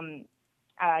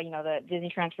 the Disney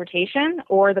transportation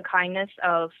or the kindness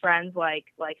of friends like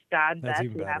Scott and Beth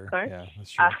who have cars. Yeah,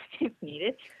 that's true. If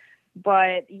needed.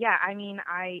 But yeah, I mean,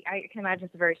 I can imagine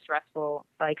it's a very stressful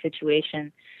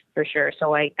situation for sure.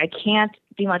 So I can't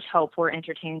be much help or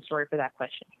entertaining story for that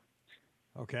question.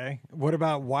 Okay. What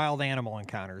about wild animal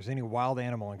encounters? Any wild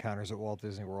animal encounters at Walt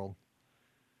Disney World?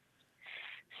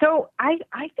 So I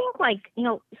think like,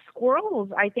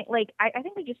 squirrels, I think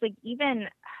they just like even,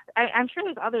 I'm sure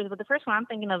there's others, but the first one I'm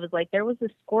thinking of is like, there was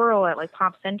this squirrel at like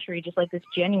Pop Century, just like this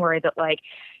January that like,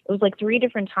 it was like 3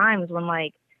 different times when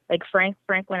like Frank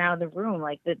went out of the room,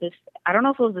 like this, I don't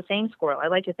know if it was the same squirrel. I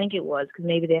like to think it was, cause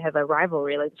maybe they have a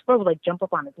rivalry. Like the squirrel would like jump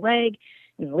up on his leg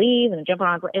and leave and jump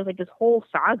on his leg. It was like this whole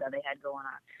saga they had going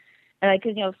on. And like,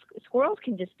 cause squirrels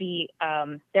can just be,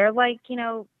 they're like,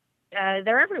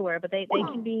 they're everywhere, but they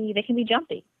can be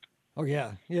jumpy. Oh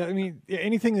yeah. Yeah. I mean,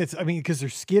 anything because they're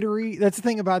skittery. That's the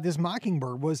thing about this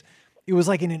mockingbird it was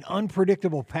like in an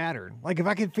unpredictable pattern. Like if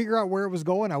I could figure out where it was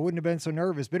going, I wouldn't have been so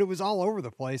nervous, but it was all over the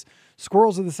place.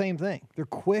 Squirrels are the same thing. They're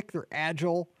quick. They're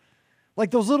agile. Like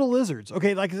those little lizards.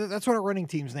 Okay. Like that's what our running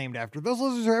team's named after. Those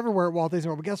lizards are everywhere at Walt Disney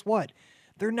World, but guess what?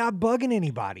 They're not bugging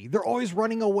anybody. They're always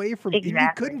running away from you. You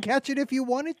couldn't catch it if you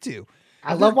wanted to.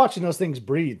 I love watching those things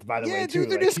breathe, by the way, too. Dude,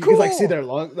 they're like, just you cool. can, like, see their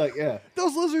lungs. Like, yeah.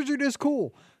 Those lizards are just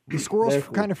cool. The squirrels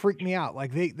Cool. kind of freak me out.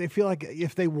 Like they feel like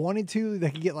if they wanted to,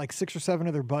 they could get like 6 or 7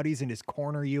 of their buddies and just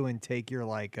corner you and take your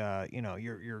like,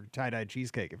 your tie-dyed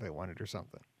cheesecake if they wanted or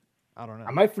something. I don't know.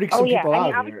 I might freak some people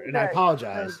out here, and I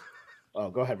apologize. Oh,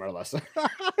 go ahead, Marlessa.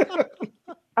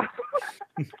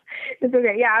 It's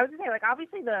okay. Yeah, I was gonna say, like,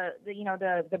 obviously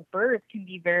the birds can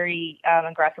be very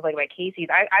aggressive, like by Casey's.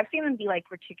 I've seen them be like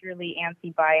particularly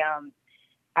antsy by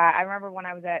I remember when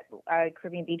I was at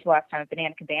Caribbean Beach last time at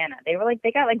Banana Cabana,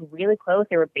 they got like really close.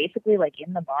 They were basically like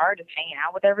in the bar, just hanging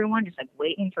out with everyone, just like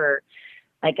waiting for,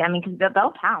 like, I mean, because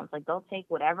they'll pounce, like they'll take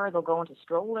whatever, they'll go into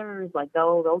strollers, like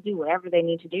they'll do whatever they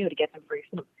need to do to get some free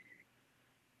food.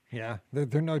 Yeah,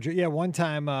 they're no joke. Yeah, one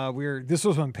time this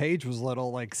was when Paige was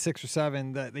little, like 6 or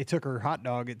 7. That they took her hot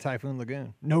dog at Typhoon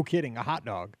Lagoon. No kidding, a hot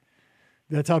dog.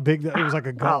 That's how big it was. Like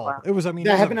a gull. Wow. It was. I mean,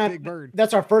 it was a big bird.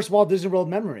 That's our first Walt Disney World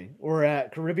memory. We're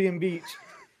at Caribbean Beach.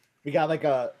 We got like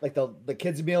the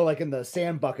kids meal like in the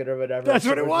sand bucket or whatever. That's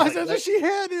what it was. Like, That's what she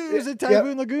had. It was at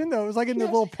Typhoon Lagoon though. It was like in the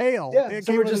little pail. Yeah. It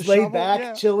So came we're with a just laid shovel.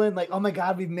 back, chilling. Like, oh my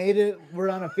god, we've made it. We're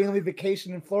on a family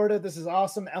vacation in Florida. This is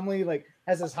awesome. Emily like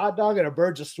has this hot dog and a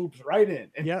bird just swoops right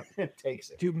in and takes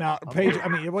it. Dude, Paige. I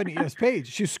mean, it wasn't. It was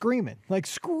Paige. She was screaming.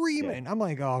 I'm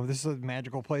like, oh, this is a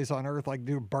magical place on earth. Like,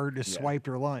 dude, a bird just swiped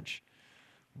her lunch.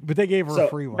 But they gave her a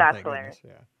free one. That's hilarious.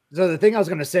 Yeah. So the thing I was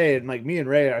going to say, and like me and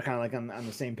Ray are kind of like on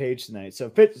the same page tonight. So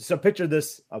picture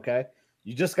this, okay?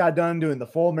 You just got done doing the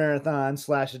full marathon /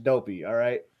 a dopey, all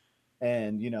right?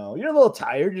 And you're a little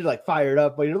tired, you're like fired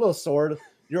up, but you're a little sore.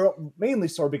 You're mainly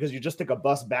sore because you just took a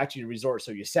bus back to your resort,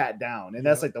 so you sat down, and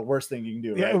that's like the worst thing you can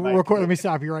do. Yeah, right, real quick, let me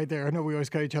stop you right there. I know we always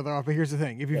cut each other off, but here's the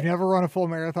thing: if you've never run a full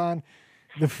marathon,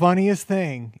 the funniest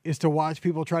thing is to watch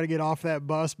people try to get off that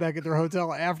bus back at their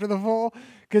hotel after the full,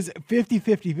 because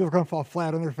 50-50 people are going to fall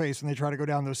flat on their face when they try to go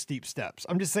down those steep steps.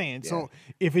 I'm just saying. Yeah. So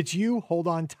if it's you, hold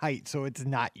on tight so it's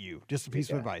not you. Just a piece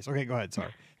of advice. Okay, go ahead.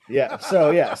 Sorry.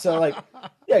 So like,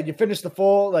 you finish the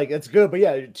full, like, it's good. But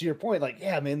yeah, to your point, like,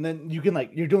 yeah, man, then you can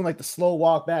like, you're doing like the slow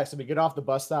walk back. So we get off the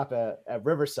bus stop at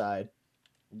Riverside,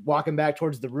 walking back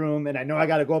towards the room. And I know I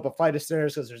got to go up a flight of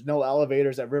stairs because there's no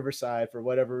elevators at Riverside for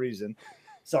whatever reason.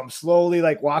 So I'm slowly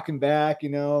like walking back,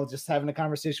 just having a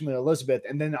conversation with Elizabeth.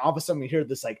 And then all of a sudden we hear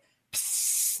this like,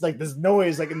 psst, like this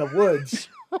noise, like in the woods,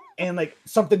 and like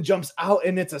something jumps out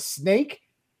and it's a snake.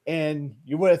 And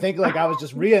you would have think like I was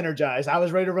just re-energized. I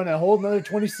was ready to run a whole another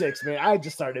 26, man. I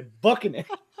just started bucking it.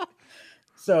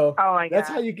 So that's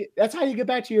how you get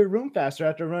back to your room faster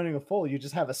after running a full. You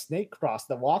just have a snake cross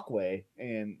the walkway,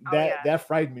 and that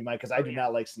frightened me, Mike, because I do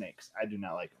not like snakes. I do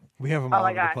not like them. We have them all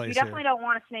over the place. You definitely don't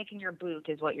want a snake in your boot,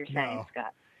 is what you're saying,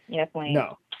 Scott. You definitely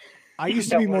no. I used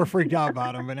to be more freaked out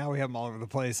about them, but now we have them all over the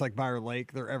place, like by our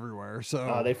lake. They're everywhere.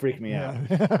 So they freak me out.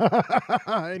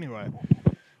 Anyway.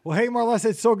 Well, hey, Marlessa,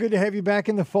 it's so good to have you back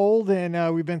in the fold,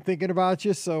 and we've been thinking about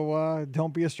you, so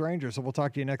don't be a stranger. So we'll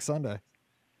talk to you next Sunday.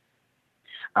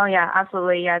 Oh, yeah,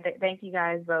 absolutely. Yeah, thank you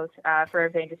guys both for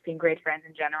everything, just being great friends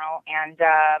in general. And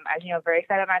as you know, very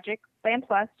excited about Magic Land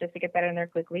Plus, just to get that in there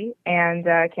quickly. And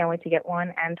can't wait to get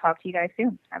one and talk to you guys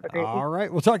soon. Have a great week. All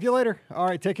right. We'll talk to you later. All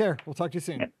right. Take care. We'll talk to you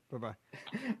soon. Yep. Bye-bye.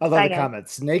 I love the comment.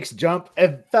 Snakes jump.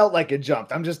 It felt like it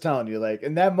jumped. I'm just telling you, like,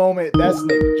 in that moment, that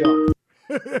snake jumped.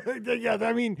 Yeah,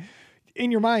 I mean,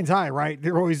 in your mind's eye, right?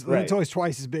 They're always it's always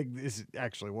twice as big as it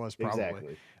actually was, probably.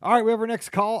 Exactly. All right, we have our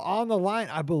next call on the line.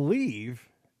 I believe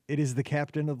it is the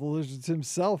captain of the Lizards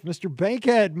himself, Mr.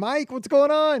 Bankhead. Mike, what's going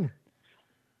on?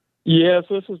 Yes,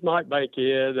 this is Mike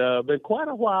Bankhead. Been quite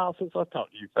a while since I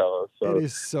talked to you fellas. So it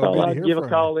is so good to hear give from a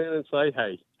call in and say,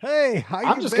 hey. Hey, how you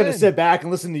I'm just going to sit back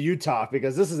and listen to you talk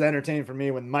because this is entertaining for me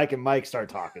when Mike and Mike start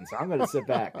talking. So I'm going to sit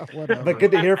back. But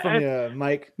good to hear from you,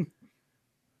 Mike.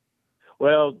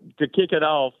 Well, to kick it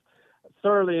off,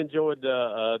 thoroughly enjoyed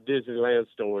the Disneyland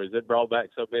stories. It brought back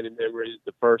so many memories,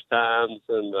 the first times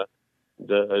and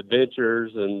the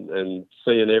adventures and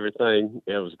seeing everything.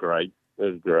 It was great. It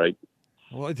was great.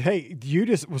 Well, hey,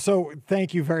 so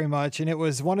thank you very much. And it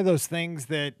was one of those things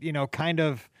that, kind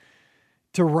of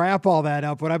to wrap all that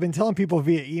up, what I've been telling people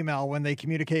via email when they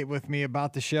communicate with me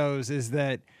about the shows is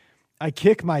that I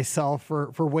kick myself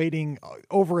for waiting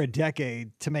over a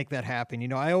decade to make that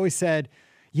happen. I always said,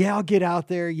 yeah, I'll get out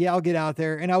there. Yeah, I'll get out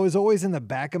there. And I was always in the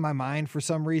back of my mind for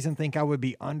some reason, think I would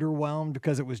be underwhelmed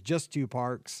because it was just 2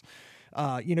 parks.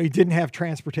 You didn't have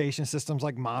transportation systems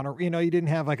like monorail. You didn't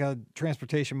have like a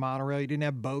transportation monorail. You didn't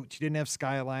have boats. You didn't have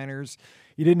Skyliners.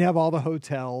 You didn't have all the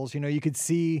hotels. You could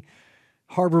see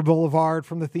Harbor Boulevard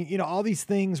from the thing. All these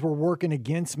things were working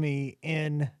against me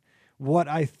in what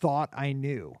I thought I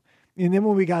knew. And then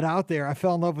when we got out there, I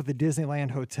fell in love with the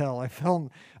Disneyland Hotel.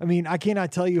 I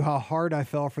cannot tell you how hard I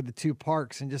fell for the 2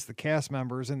 parks and just the cast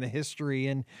members and the history,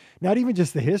 and not even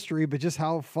just the history, but just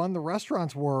how fun the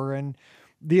restaurants were and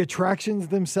the attractions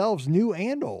themselves, new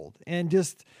and old, and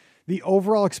just the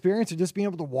overall experience of just being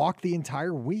able to walk the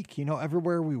entire week,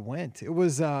 everywhere we went. It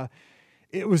was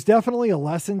definitely a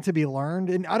lesson to be learned.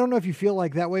 And I don't know if you feel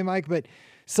like that way, Mike, but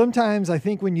sometimes I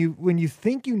think when you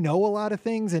think a lot of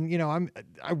things, and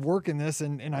I work in this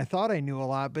and I thought I knew a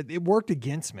lot, but it worked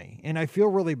against me. And I feel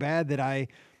really bad that I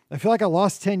feel like I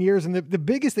lost 10 years. And the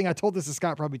biggest thing, I told this to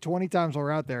Scott probably 20 times while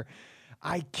we're out there,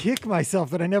 I kick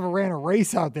myself that I never ran a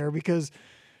race out there because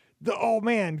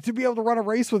to be able to run a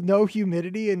race with no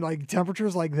humidity and like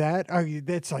temperatures like that,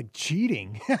 that's like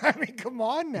cheating. I mean, come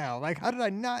on now. Like, how did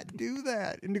I not do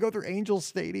that? And to go through Angels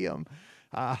Stadium.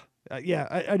 I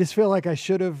just feel like I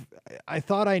should have. I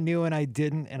thought I knew and I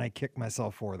didn't, and I kicked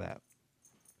myself for that.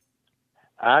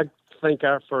 I think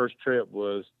our first trip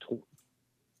was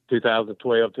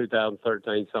 2012,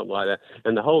 2013, something like that.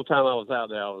 And the whole time I was out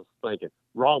there, I was thinking,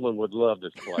 Rawlin would love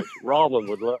this place. Rawlin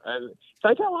would love. And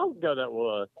think how long ago that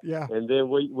was. Yeah. And then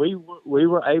we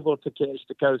were able to catch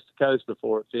the coast to coast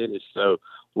before it finished. So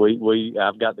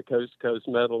I've got the coast to coast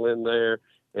medal in there,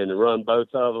 and to run both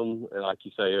of them. And like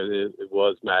you say, it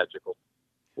was magical.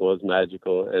 It was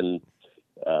magical, and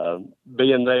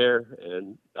being there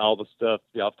and all the stuff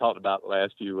y'all talked about the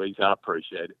last few weeks, I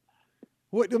appreciate it.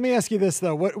 Let me ask you this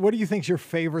though. What do you think is your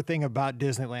favorite thing about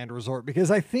Disneyland Resort?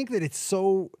 Because I think that it's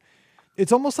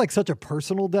almost like such a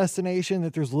personal destination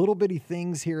that there's little bitty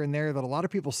things here and there that a lot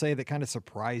of people say that kind of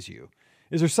surprise you.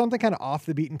 Is there something kind of off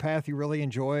the beaten path you really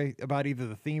enjoy about either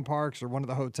the theme parks or one of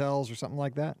the hotels or something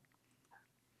like that?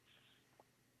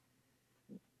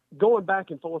 Going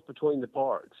back and forth between the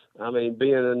parks. I mean,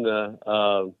 being in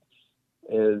the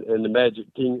in the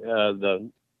Magic King,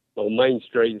 on Main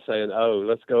Street, and saying, "Oh,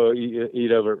 let's go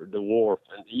eat over at the wharf."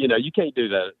 And you can't do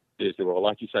that at Disney World.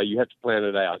 Like you say, you have to plan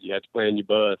it out. You have to plan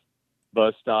your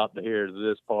bus stop to here to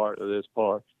this part or this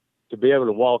part to be able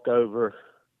to walk over.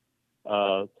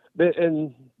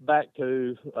 And back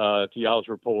to y'all's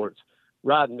reports,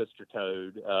 riding Mr.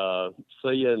 Toad,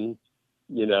 seeing.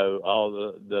 All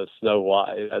the Snow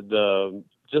White, the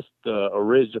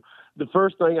original. The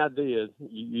first thing I did,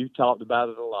 you talked about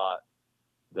it a lot.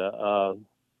 The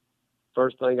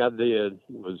first thing I did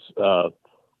was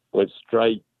went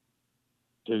straight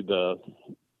to the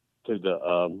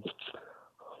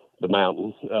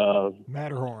mountain.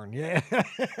 Matterhorn, yeah.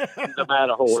 The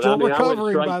Matterhorn. Still recovering, I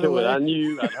went straight by the to way. it. I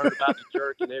knew. I'd heard about the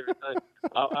jerk and everything.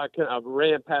 I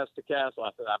ran past the castle.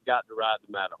 I said, I've got to ride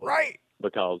the Matterhorn. Right.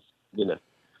 Because,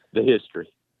 the history.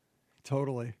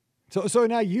 Totally. So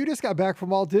now you just got back from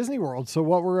Walt Disney World. So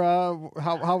what were,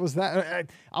 how was that?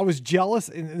 I was jealous,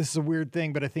 and this is a weird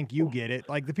thing, but I think you get it.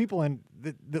 Like the people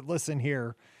that listen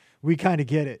here, we kind of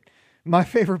get it. My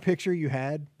favorite picture you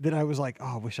had that I was like,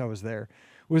 oh, I wish I was there,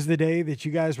 was the day that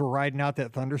you guys were riding out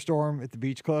that thunderstorm at the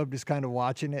beach club, just kind of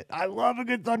watching it. I love a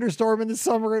good thunderstorm in the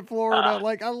summer in Florida.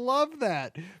 I love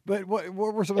that. But what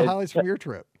were some of the highlights from your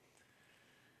trip?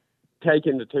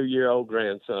 Taking the 2-year-old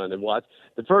grandson and watch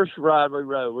the first ride we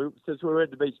rode. Since we were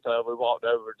at the beach club, we walked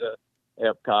over to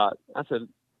Epcot. I said,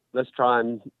 let's try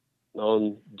him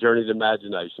on Journey to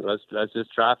Imagination. Let's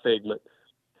just try Figment.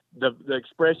 The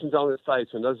expressions on his face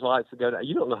when those lights would go down,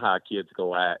 you don't know how a kid's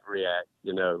going to react,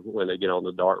 when they get on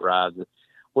the dark rides. And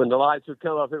when the lights would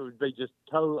come up, it would be just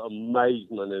total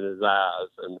amazement in his eyes.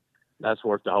 And that's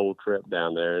worth the whole trip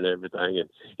down there and everything. And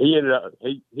he ended up,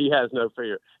 he has no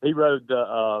fear. He rode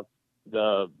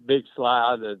the big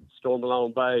slide at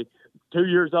Stormalone Bay, 2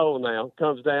 years old now,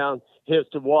 comes down, hits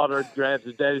the water, grabs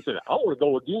his daddy, said, I want to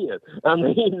go again. I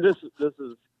mean, this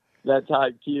is that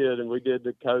type kid, and we did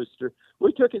the coaster.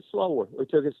 We took it slower.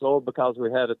 Because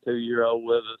we had a 2-year-old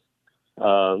with us.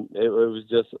 It was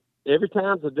just every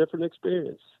time's a different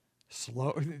experience.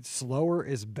 Slower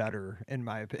is better, in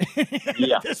my opinion.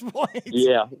 Yeah. At this point.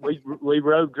 Yeah, we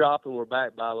road drop and we're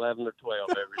back by 11 or 12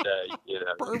 every day.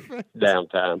 Perfect.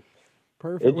 Downtime.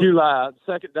 Perfect. In July,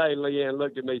 second day, Leanne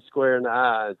looked at me square in the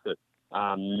eye and said,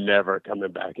 "I'm never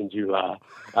coming back in July."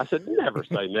 I said, "Never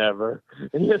say never."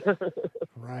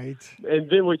 Right. And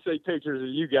then we see pictures of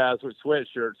you guys with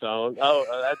sweatshirts on. Oh,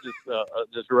 that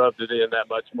just rubbed it in that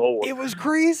much more. It was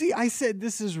crazy. I said,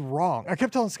 "This is wrong." I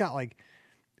kept telling Scott, like,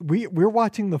 we're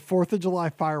watching the 4th of July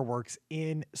fireworks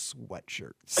in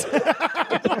sweatshirts.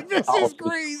 Like, this is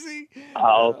crazy.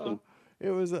 Awesome. It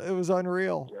was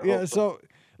unreal. Yeah. Yeah. So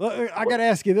I got to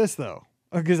ask you this though,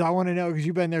 because I want to know, because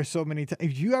you've been there so many times.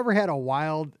 Have you ever had a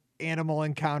wild animal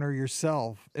encounter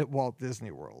yourself at Walt Disney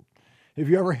World? Have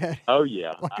you ever had? Oh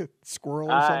yeah. Like a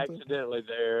squirrel or I something? accidentally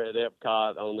there at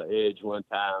Epcot on the edge one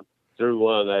time threw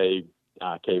one I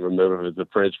can't remember if it was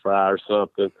a French fry or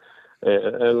something.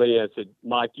 And Leanne said,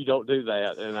 "Mike, you don't do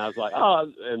that." And I was like,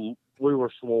 "Oh," and we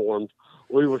were swarmed.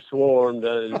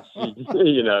 And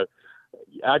she,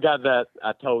 I got that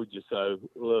 "I told you so"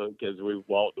 look as we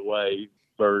walked away,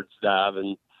 birds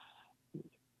diving.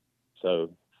 So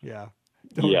Yeah.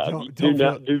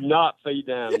 Do not feed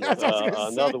animals.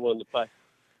 Another one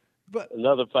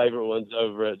another favorite one's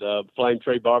over at Flame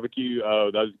Tree Barbecue.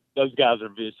 Oh, those guys are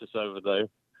vicious over there.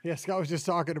 Yeah, Scott was just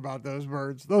talking about those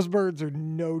birds. Those birds are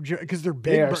no joke because they're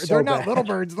big They are birds. so They're not bad. little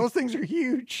birds. Those things are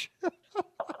huge.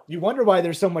 You wonder why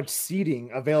there's so much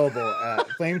seating available at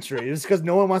Flame Tree. It's because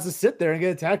no one wants to sit there and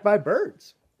get attacked by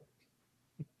birds.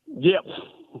 Yep.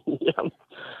 Yep.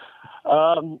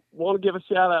 Want to give a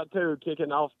shout out too,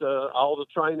 kicking off all the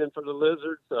training for the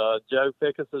Lizards. Joe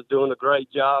Fickus is doing a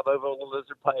great job over on the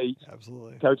Lizard page.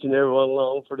 Absolutely. Coaching everyone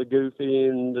along for the Goofy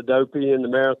and the Dopey and the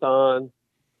Marathon.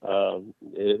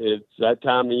 It's that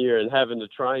time of year, and having to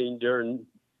train during,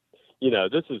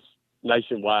 this is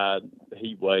nationwide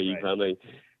heat wave. Right. I mean,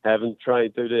 having to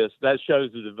train through this, that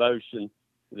shows the devotion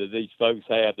that these folks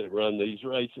have that run these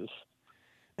races.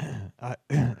 I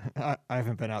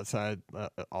haven't been outside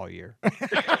all year. We're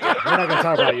not going to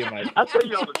talk about you, Mike. I see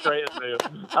you on the treadmill.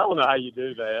 I don't know how you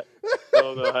do that. I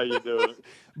don't know how you do it.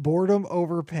 Boredom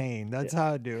over pain. That's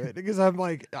how I do it. Because I'm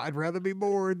like, I'd rather be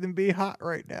bored than be hot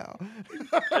right now.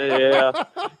 Yeah.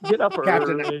 Get up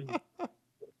early.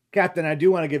 Captain, I do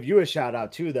want to give you a shout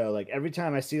out too, though. Like every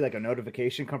time I see like a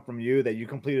notification come from you that you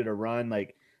completed a run,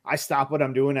 like I stop what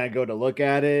I'm doing. I go to look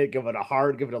at it, give it a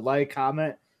heart, give it a like,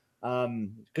 comment.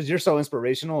 Because you're so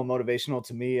inspirational and motivational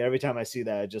to me. Every time I see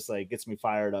that, it just like gets me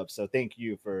fired up. So thank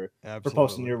you for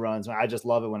posting your runs. I just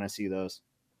love it when I see those.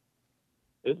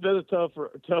 It's been a tough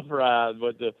ride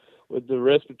with the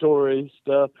respiratory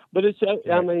stuff, but it's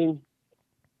I mean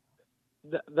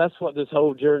that's what this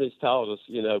whole journey's taught us.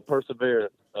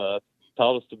 Perseverance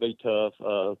taught us to be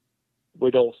tough. We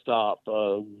don't stop.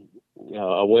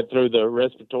 I went through the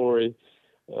respiratory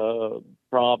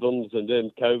problems, and then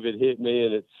COVID hit me,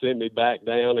 and it sent me back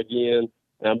down again.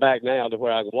 And I'm back now to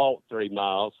where I can walk 3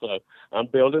 miles. So I'm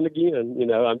building again.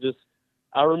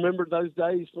 I remember those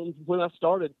days from when I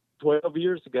started 12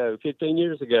 years ago, 15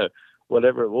 years ago,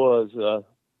 whatever it was.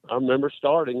 I remember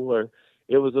starting where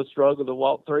it was a struggle to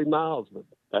walk 3 miles, but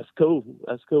that's cool.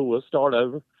 That's cool. We'll start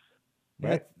over.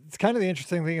 Right. It's kind of the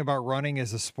interesting thing about running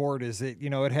as a sport is that,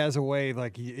 it has a way,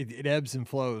 like it ebbs and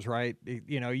flows, right?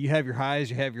 You have your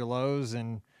highs, you have your lows,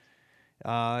 and,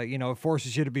 it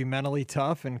forces you to be mentally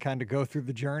tough and kind of go through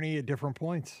the journey at different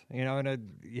points, and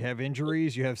you have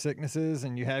injuries, you have sicknesses,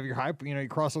 and you have your high, you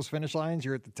cross those finish lines,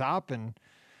 you're at the top, and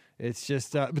it's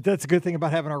just, but that's a good thing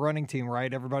about having our running team,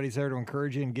 right? Everybody's there to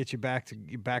encourage you and get you back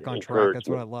on track. That's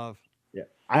what I love. Yeah.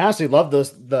 I honestly love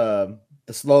the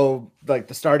slow, like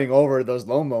the starting over, those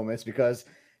low moments, because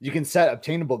you can set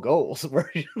obtainable goals where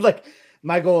like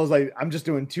my goal is like, I'm just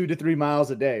doing 2 to 3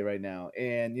 miles a day right now.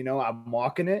 And, I'm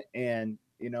walking it, and,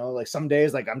 like some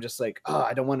days, like, I'm just like, oh,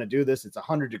 I don't want to do this. It's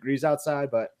 100 degrees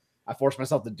outside, but I force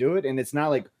myself to do it. And it's not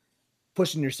like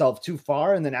pushing yourself too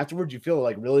far. And then afterwards you feel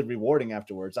like really rewarding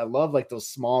afterwards. I love like those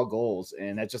small goals,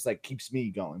 and that just like keeps me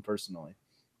going personally.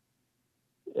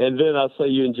 And then I see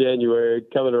you in January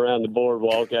coming around the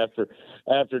boardwalk after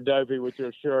Dopey with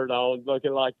your shirt on,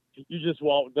 looking like you just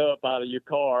walked up out of your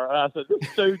car. I said, this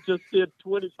dude just did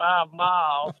 25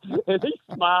 miles, and he's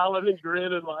smiling and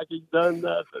grinning like he's done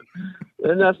nothing.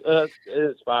 And it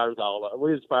inspires all of us.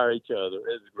 We inspire each other.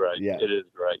 It's great. Yeah. It is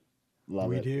great. Love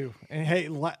we it. do. And hey,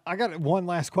 I got one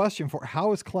last question for.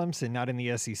 How is Clemson not in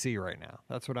the SEC right now?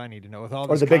 That's what I need to know. With all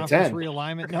Or this the Big conference Ten.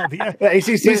 realignment, no, the The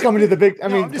ACC's coming to the Big. I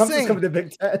No, mean, I'm just Clemson's saying. coming to the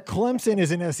Big Ten. Clemson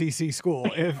is an SEC school.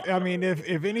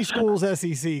 If any school's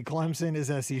SEC, Clemson is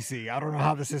SEC. I don't know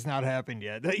how this has not happened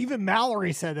yet. Even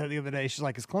Mallory said that the other day. She's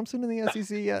like, "Is Clemson in the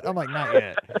SEC yet?" I'm like, "Not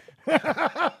yet."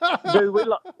 Dude,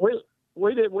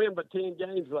 we didn't win but 10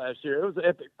 games last year. It was an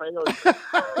epic failure.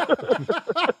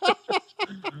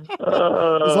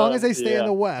 As long as they stay in yeah.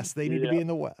 the West, they need to be in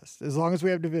the West. As long as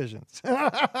we have divisions.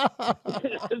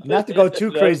 Not to go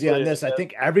too crazy on this, I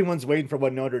think everyone's waiting for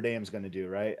what Notre Dame's going to do,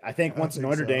 right? I think once think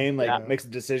Notre so. Dame Yeah. makes a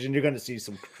decision, you're going to see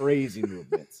some crazy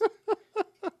movements.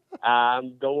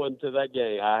 I'm going to that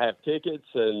game. I have tickets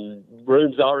and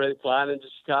rooms already flying into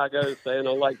Chicago, staying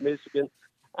on Lake Michigan.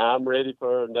 I'm ready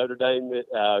for Notre Dame,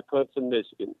 Clemson,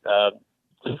 Michigan.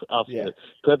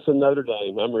 Clemson, Notre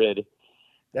Dame. I'm ready.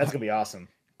 That's going to be awesome.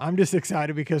 I'm just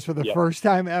excited because for the first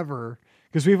time ever,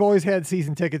 because we've always had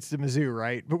season tickets to Mizzou,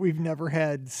 right? But we've never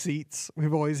had seats.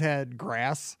 We've always had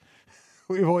grass.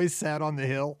 We've always sat on the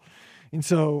hill. And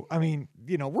so, I mean,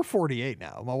 we're 48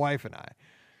 now, my wife and I.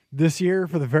 This year,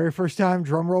 for the very first time,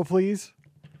 drum roll, please,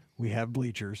 we have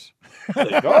bleachers.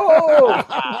 Go!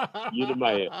 You the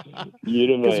man. You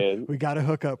the man. We got a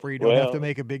hookup where you don't have to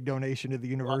make a big donation to the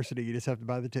university. You just have to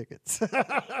buy the tickets.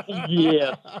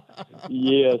 Yes.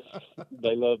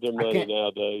 They love their money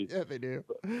nowadays. Yeah, they do.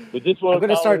 But this I'm going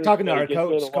to start talking to our it's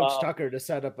coach, been a Coach while. Tucker, to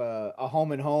set up a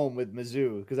home and home with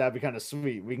Mizzou, because that'd be kind of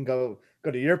sweet. We can go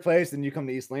to your place, and you come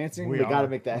to East Lansing. We got to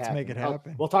make that Let's happen. make it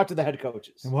happen. We'll talk to the head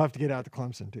coaches. And we'll have to get out to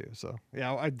Clemson too. So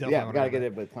yeah, I definitely We got to get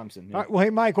it with Clemson. Yeah. All right, well, hey,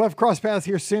 Mike, we'll have cross paths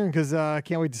here soon because I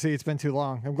can't wait to see you. It's been too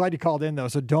long. I'm glad you called in, though.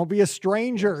 So don't be a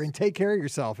stranger and take care of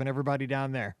yourself and everybody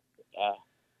down there.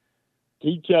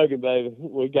 Keep chugging, baby.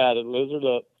 We got it. Lizard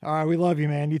up. All right, we love you,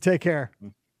 man. You take care.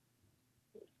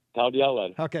 Talk to y'all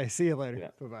later. Okay, see you later. Yeah.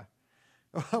 Bye-bye.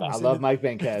 I love Mike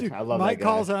Bankhead. Dude, I love Mike that guy.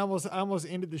 calls and I almost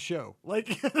ended the show.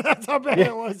 Like that's how bad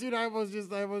it was. I was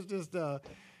just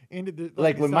ended the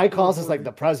Like when stopped Mike calls, it's recording.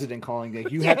 like the president calling.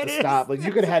 Like you Yeah, have it to is. stop. Like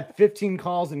you could have had 15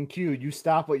 calls in queue. You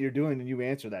stop what you're doing and you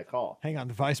answer that call. Hang on,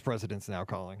 the vice president's now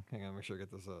calling. Hang on, make sure I get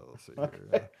this. Let's see.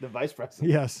 Here. The vice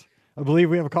president. Yes, I believe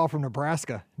we have a call from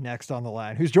Nebraska next on the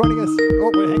line. Who's joining us?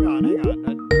 Oh, wait, hang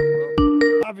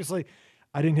on. Obviously,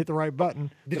 I didn't hit the right button.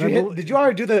 Did but you Did you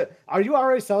already do the? Are you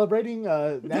already celebrating?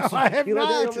 No, National I have Tequila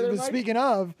Day not. over there, But Mike?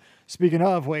 speaking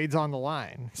of, Wade's on the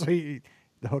line. So the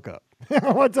hookup.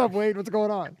 What's up, Wade? What's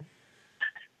going on?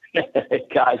 Hey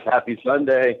guys, happy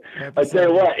Sunday. I tell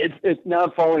you what, it's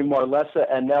now following Marlessa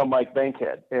and now Mike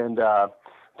Bankhead. And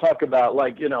talk about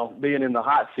being in the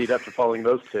hot seat after following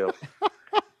those two.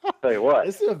 Tell you what.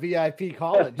 This is a VIP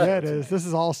call. Yeah, it is. This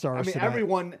is all stars. I mean, tonight.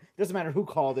 everyone, doesn't matter who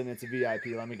called in, it's a VIP.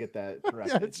 Let me get that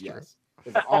correct. Yeah, it's true. Yes.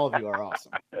 Because all of you are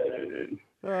awesome.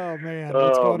 Oh man,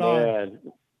 what's going on?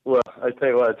 Well, I tell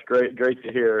you what, it's great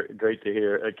to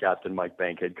hear Captain Mike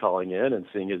Bankhead calling in and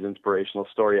seeing his inspirational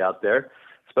story out there.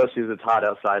 Especially as it's hot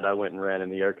outside. I went and ran in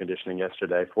the air conditioning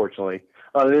yesterday, fortunately,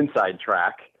 on an inside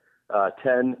track,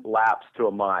 10 laps to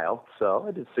a mile. So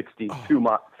I did 62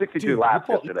 laps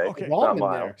yesterday. okay. Not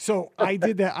miles. So I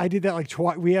did that. I did that like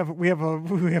twice. We have a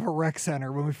rec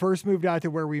center. When we first moved out to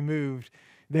where we moved,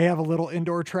 they have a little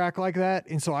indoor track like that.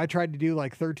 And so I tried to do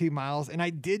like 13 miles, and I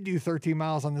did do 13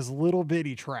 miles on this little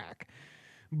bitty track.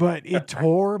 But it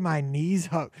tore my knees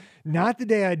up. Not the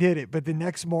day I did it, but the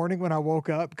next morning when I woke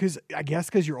up, because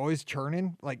you're always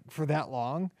churning like for that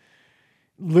long.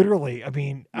 Literally, I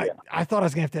mean, I thought I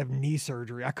was gonna have to have knee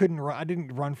surgery. I couldn't run. I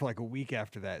didn't run for like a week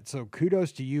after that. So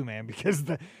kudos to you, man, because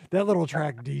that little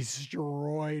track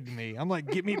destroyed me. I'm like,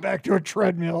 get me back to a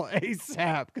treadmill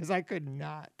ASAP because I could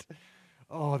not.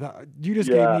 Oh, you just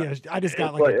gave me I just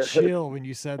got like a chill when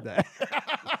you said that.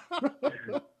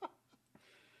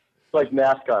 Like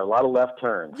NASCAR, a lot of left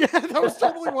turns. Yeah, that was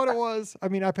totally what it was. I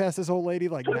mean, I passed this old lady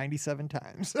like 97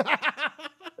 times.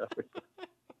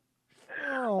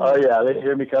 Oh yeah, they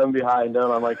hear me coming behind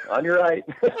them. I'm like, on your right.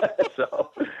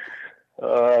 So,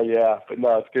 yeah, but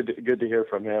no, it's good to hear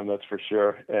from him. That's for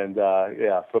sure. And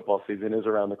football season is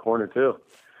around the corner too.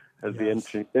 It'll be an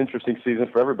interesting season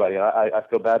for everybody. I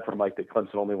feel bad for Mike that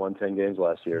Clemson only won 10 games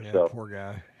last year. Yeah, so poor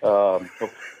guy.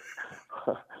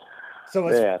 So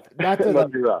it's not it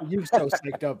must be to rough. you so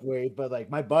psyched up, Wade, but like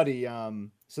my buddy,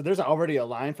 so there's already a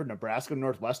line for Nebraska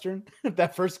Northwestern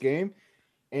that first game,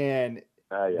 and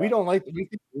we think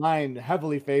the line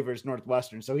heavily favors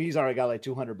Northwestern, so he's already got like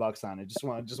 $200 on it. Just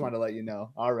want to let you know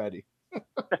already.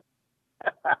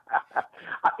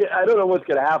 I don't know what's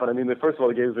going to happen. I mean, first of all,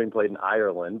 the game's being played in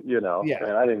Ireland, and I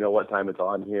don't even know what time it's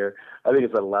on here. I think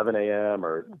it's at 11 a.m.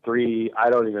 or 3. I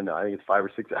don't even know. I think it's 5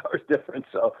 or 6 hours different.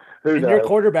 So who knows? Your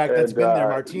quarterback that's been there,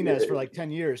 Martinez, for like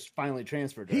 10 years, finally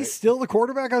transferred. Right? He's still the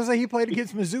quarterback. I was like, he played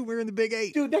against Mizzou. We were in the Big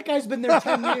 8. Dude, that guy's been there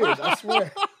 10 years. I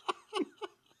swear.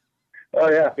 Oh,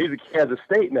 yeah. He's at Kansas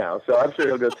State now, so I'm sure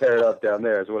he'll go tear it up down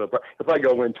there. So he'll probably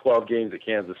go win 12 games at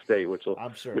Kansas State,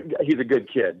 I'm sure. He's a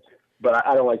good kid. But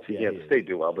I don't like to see Kansas State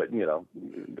do well. But,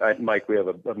 Mike, we have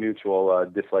a mutual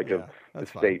dislike of the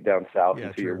state down south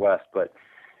and to your west. But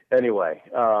anyway,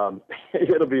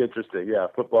 it'll be interesting. Yeah,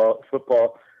 football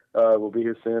will be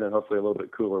here soon, and hopefully a little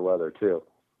bit cooler weather, too.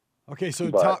 Okay, so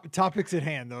topics at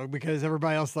hand, though, because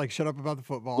everybody else shut up about the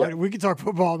football. Yeah. I mean, we could talk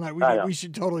football all night. We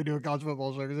should totally do a college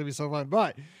football show because it'd be so fun.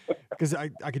 But because I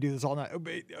could do this all night.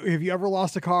 Have you ever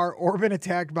lost a car or been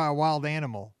attacked by a wild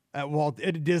animal at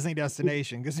a Disney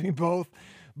destination? Because I mean,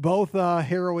 both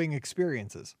harrowing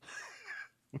experiences.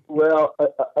 Well,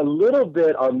 a little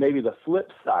bit on maybe the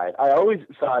flip side. I always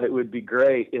thought it would be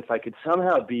great if I could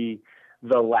somehow be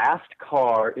the last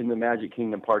car in the Magic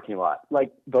Kingdom parking lot,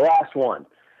 like the last one.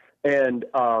 And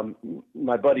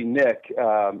my buddy Nick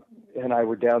and I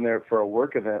were down there for a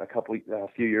work event a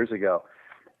few years ago,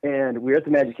 and we were at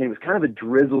the Magic Kingdom. It was kind of a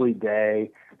drizzly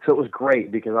day, so it was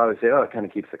great because I would say, it kind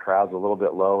of keeps the crowds a little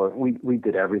bit lower. We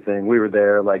did everything. We were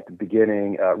there like the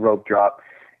beginning, rope drop,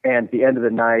 and at the end of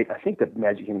the night, I think the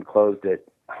Magic Kingdom closed at,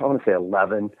 I want to say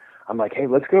 11. I'm like, hey,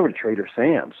 let's go over to Trader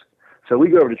Sam's. So we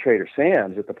go over to Trader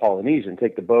Sam's at the Polynesian,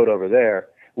 take the boat over there.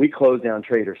 We close down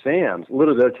Trader Sam's.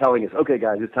 Literally, they're telling us, okay,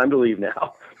 guys, it's time to leave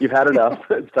now. You've had enough.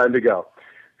 It's time to go.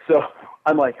 So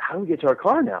I'm like, how do we get to our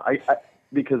car now?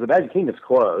 Because the Magic Kingdom's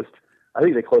closed. I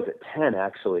think they close at 10,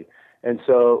 actually. And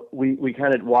so we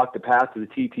kind of walk the path to the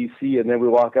TTC, and then we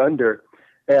walk under.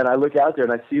 And I look out there,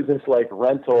 and I see this,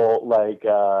 rental,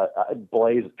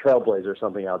 Trailblazer or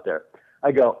something out there.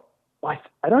 I go,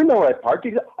 I don't know where I parked.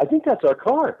 I think that's our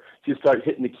car. So you start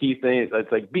hitting the key thing.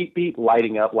 It's like beep, beep,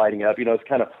 lighting up. It's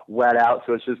kind of wet out,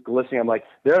 so it's just glistening. I'm like,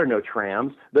 there are no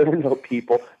trams. There are no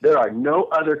people. There are no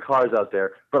other cars out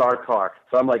there but our car.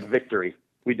 So I'm like, victory.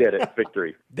 We did it.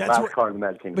 Victory. Last car in the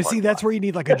Magic Kingdom. But see, that's where you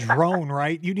need a drone,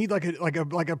 right? You need like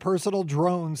a personal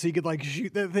drone so you could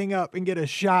shoot that thing up and get a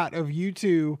shot of you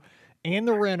two and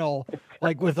the rental,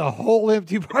 with a whole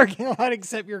empty parking lot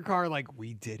except your car.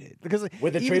 We did it because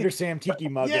with a Trader Sam tiki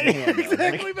mug in hand.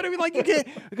 Exactly. But I mean, you can't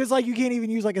because you can't even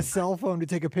use a cell phone to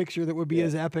take a picture that would be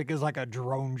as epic as a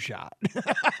drone shot.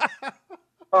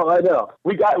 Oh, I know.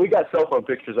 We got cell phone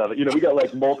pictures of it. We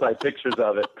got multi pictures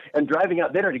of it. And driving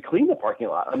out, they'd already cleaned the parking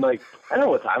lot. I'm like, I don't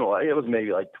know what time it was. It was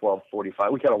maybe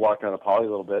 12:45. We kind of walked around the Poly a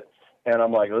little bit, and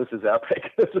I'm like, oh, this is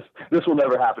epic. This will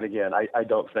never happen again. I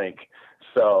don't think.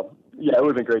 So yeah, it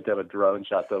would have been great to have a drone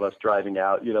shot of us driving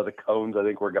out. The cones I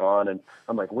think were gone, and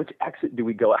I'm like, which exit do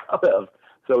we go out of?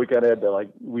 So we kind of had to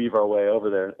weave our way over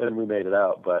there, and we made it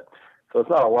out. But so it's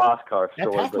not a lost car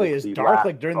story. That pathway is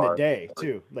dark during the day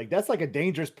too. That's a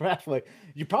dangerous pathway.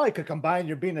 You probably could combine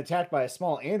you're being attacked by a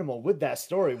small animal with that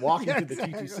story walking through the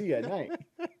TTC at night.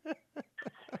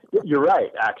 You're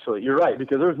right, actually. You're right,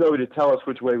 because there was nobody to tell us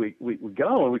which way we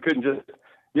go, and we couldn't just,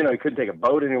 we couldn't take a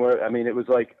boat anywhere. I mean, it was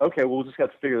like, okay, well, we'll just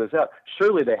have to figure this out.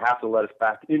 Surely they have to let us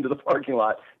back into the parking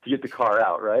lot to get the car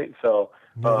out, right? So,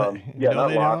 not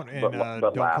lost, don't. but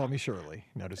Don't laugh. call me Shirley.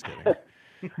 No, just kidding.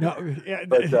 No,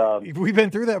 but, we've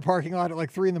been through that parking lot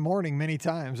at 3 a.m. many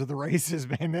times with the races,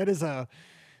 man.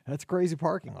 That's a crazy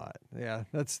parking lot. Yeah,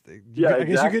 I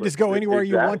guess you could just go anywhere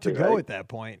you want to go at that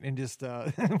point and just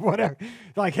whatever.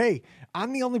 Hey,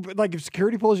 I'm the only if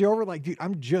security pulls you over, dude,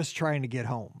 I'm just trying to get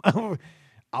home.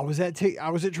 I was at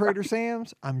Trader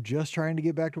Sam's. I'm just trying to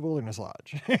get back to Wilderness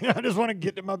Lodge. I just want to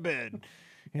get to my bed.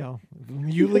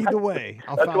 You lead the way.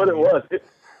 That's what it was.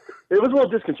 It was a little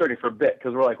disconcerting for a bit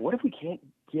because we're like, what if we can't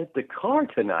get the car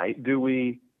tonight? Do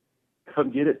we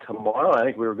come get it tomorrow? I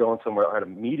think we were going somewhere at a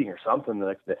meeting or something the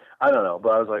next day. I don't know,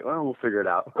 but I was like, well, we'll figure it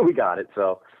out. We got it,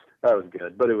 so that was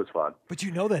good, but it was fun. But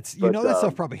that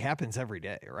stuff probably happens every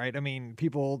day, right? I mean,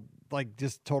 people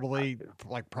just totally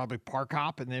probably park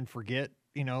hop and then forget,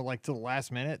 till the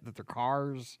last minute that their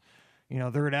cars,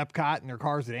 they're at Epcot and their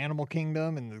car's at Animal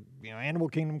Kingdom, and the Animal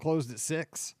Kingdom closed at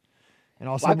 6. And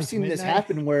also, I've seen this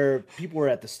happen where people were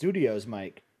at the studios,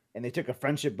 Mike, and they took a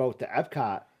friendship boat to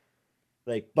Epcot,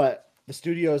 but the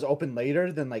studios opened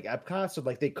later than Epcot, so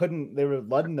they were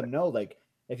letting them know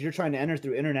if you're trying to enter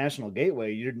through International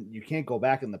Gateway, you can't go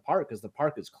back in the park because the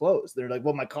park is closed. They're like,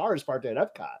 well, my car is parked at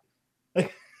Epcot.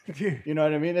 You know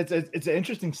what I mean? It's an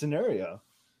interesting scenario.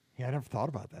 Yeah, I never thought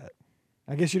about that.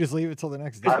 I guess you just leave it till the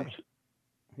next day.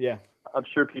 Yeah. I'm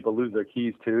sure people lose their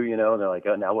keys too, and they're like,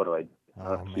 oh, now what do I do?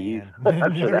 Oh Keys. man,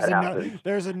 I'm sure that happens.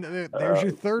 there's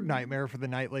your third nightmare for the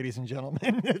night, ladies and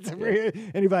gentlemen.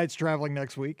 Anybody that's traveling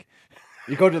next week.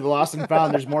 You go to the Lost and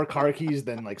Found, there's more car keys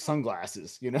than like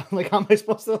sunglasses, Like, how am I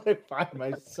supposed to like find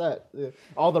my set?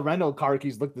 All the rental car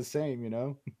keys look the same,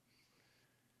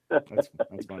 That's funny.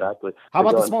 Exactly. How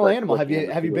about the small animal? Have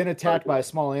you been attacked by a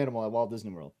small animal at Walt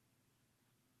Disney World?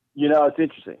 It's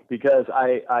interesting because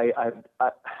I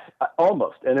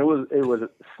almost, and it was a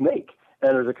snake,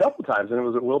 and there's a couple times, and it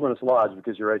was at Wilderness Lodge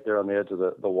because you're right there on the edge of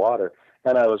the water,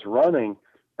 and I was running.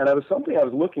 And I was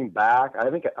looking back. I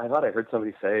thought I heard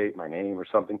somebody say my name or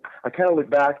something. I kind of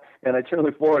looked back and I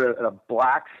turned forward, and a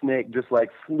black snake just like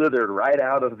slithered right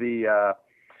out of the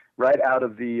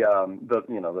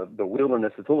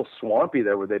wilderness. It's a little swampy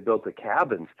there where they built the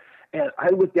cabins. And I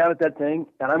looked down at that thing,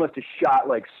 and I must have shot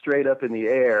like straight up in the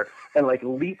air and like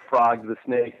leapfrogged the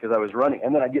snake as I was running.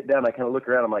 And then I get down, I kind of look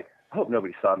around. I'm like, I hope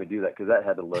nobody saw me do that because that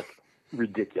had to look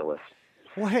ridiculous.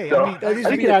 Well, hey, so, I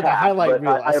mean, you had the highlight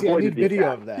reel. I need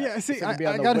video of that. Yeah, see, I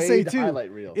got to say too,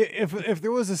 if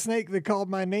there was a snake that called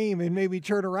my name and made me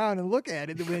turn around and look at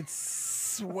it, and it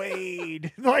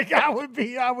swayed, like I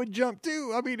would jump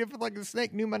too. I mean, if like the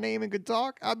snake knew my name and could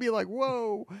talk, I'd be like,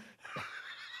 whoa.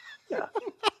 Yeah,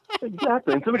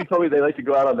 exactly. And somebody told me they like to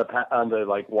go out on the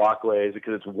like walkways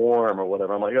because it's warm or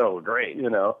whatever. I'm like, oh, great,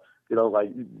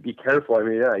 like be careful. I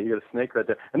mean, yeah, you got a snake right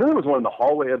there. And then there was one in the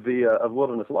hallway of the of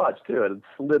Wilderness Lodge too. It had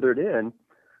slithered in,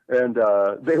 and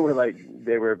they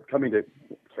were coming to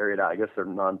carry it out. I guess they're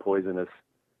non-poisonous.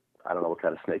 I don't know what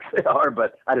kind of snakes they are,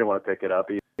 but I didn't want to pick it up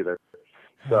either.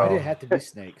 So why did it have to be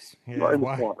snakes? Yeah, in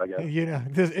the swamp, I guess.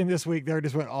 This week there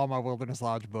just went all my Wilderness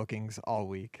Lodge bookings all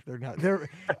week. I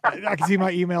can see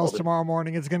my emails tomorrow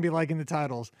morning. It's going to be like in the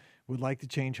titles. Would like to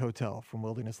change hotel from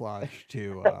Wilderness Lodge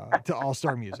to All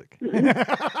Star Music.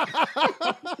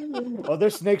 Oh,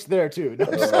 there's snakes there too.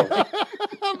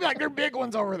 I'm like, they're big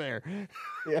ones over there.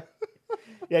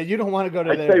 Yeah. You don't want to go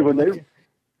to there. I say when they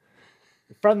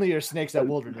friendlier snakes at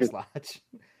Wilderness Lodge.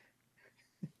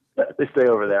 They stay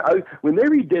over there. When they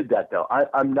redid that, though,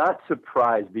 I'm not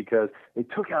surprised because they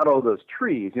took out all those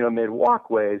trees, made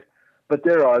walkways, but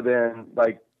there are then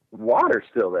like water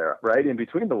still there, right, in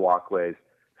between the walkways.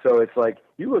 So it's like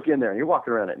you look in there and you're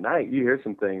walking around at night, you hear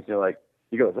some things, you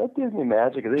go, is that Disney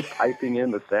magic? Are they typing in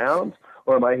the sounds,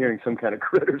 or am I hearing some kind of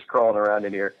critters crawling around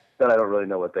in here that I don't really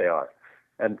know what they are?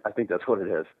 And I think that's what it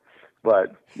is.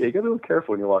 But yeah, you got to be a little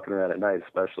careful when you're walking around at night,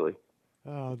 especially.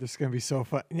 Oh, this is going to be so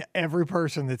fun. Every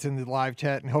person that's in the live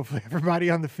chat and hopefully everybody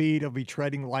on the feed will be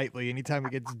treading lightly anytime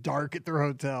it gets dark at their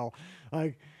hotel.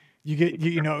 Like you get,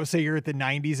 say you're at the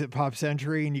 90s at Pop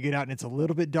Century and you get out and it's a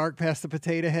little bit dark past the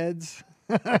Potato Heads.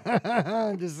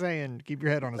 I'm just saying, keep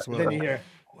your head on a swivel. Then you hear,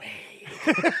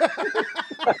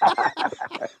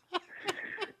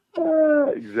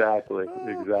 Exactly.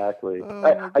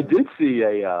 I did see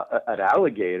an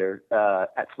alligator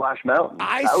at Splash Mountain.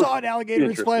 I saw an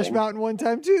alligator at Splash Mountain one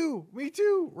time too. Me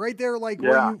too. Right there, like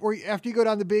where after you go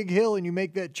down the big hill and you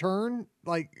make that turn,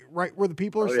 like right where the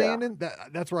people are standing.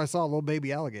 That's where I saw a little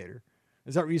baby alligator.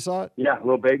 Is that where you saw it? Yeah, a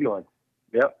little baby one.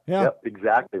 Yep. Yep.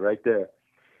 Exactly. Right there.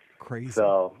 Crazy.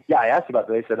 So yeah, I asked about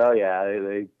that. They said, "Oh yeah,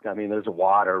 there's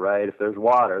water, right? If there's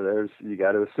water, you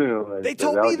got to assume." They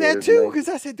told me that too because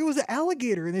I said there was an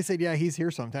alligator, and they said, "Yeah, he's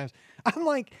here sometimes." I'm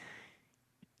like,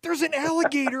 "There's an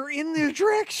alligator in the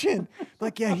attraction."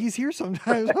 Like, yeah, he's here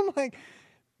sometimes. I'm like,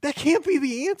 that can't be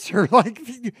the answer. Like,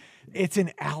 it's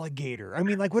an alligator. I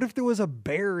mean, like, what if there was a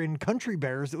bear in Country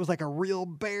Bears that was like a real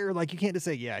bear? Like, you can't just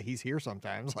say, "Yeah, he's here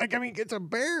sometimes." Like, I mean, it's a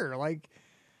bear. Like.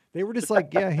 They were just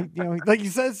like, yeah, like he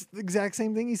says the exact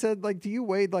same thing he said, like to you,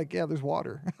 Wade, like, yeah, there's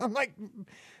water. I'm like,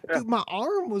 dude, my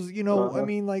arm was, I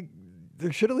mean, like,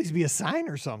 there should at least be a sign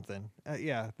or something.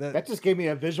 That just gave me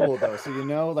a visual though. So,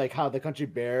 like how the Country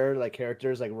Bear, like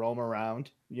characters like roam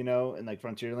around, in like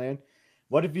Frontierland.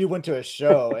 What if you went to a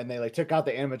show and they like took out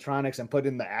the animatronics and put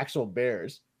in the actual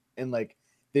bears and like,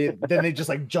 then they just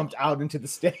like jumped out into the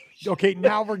stage. Okay,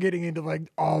 now we're getting into like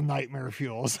all nightmare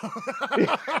fuels.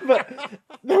 But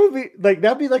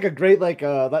that'd be like a great like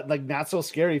not so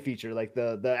scary feature. Like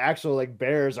the actual like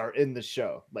bears are in the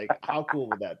show. Like how cool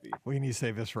would that be? We need to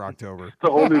save this for October. It's a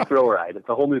whole new thrill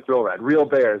ride. Real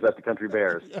bears at the Country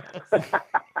Bears.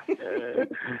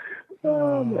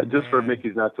 Just for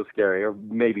Mickey's Not So Scary, or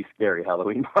maybe Scary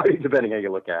Halloween Party, depending how you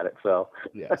look at it. So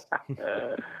yes.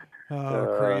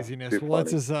 Oh, craziness. Well,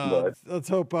 let's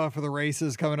hope for the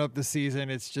races coming up this season.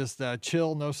 It's just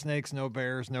chill, no snakes, no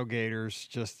bears, no gators,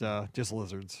 just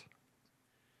lizards.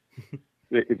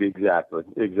 Exactly,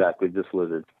 just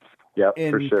lizards. Yep,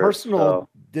 In for sure. personal So,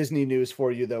 Disney news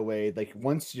for you though, Wade, like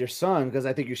once your son, because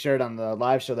I think you shared on the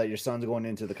live show that your son's going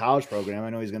into the college program. I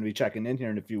know he's going to be checking in here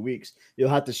in a few weeks. You'll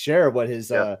have to share what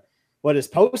his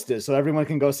post is so everyone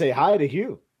can go say hi to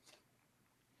Hugh.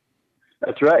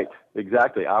 that's right.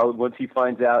 Exactly. Once he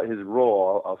finds out his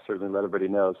role, I'll certainly let everybody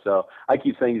know. So I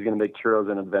keep saying he's going to make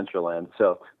churros in Adventureland.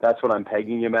 So that's what I'm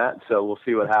pegging him at. So we'll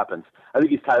see what happens. I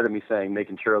think he's tired of me saying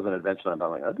making churros in Adventureland.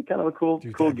 I'm like, that'd be kind of a cool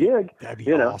gig. That'd be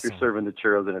you know, awesome. if you're serving the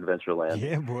churros in Adventureland.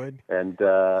 Yeah, would. And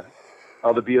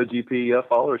all the BOGP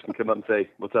followers can come up and say,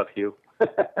 "What's up, Hugh?"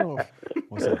 Oh,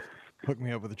 what's up? Hook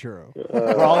me up with a churro.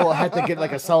 We'll all have to get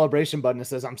like a celebration button that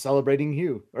says "I'm celebrating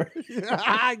Hugh." Yeah,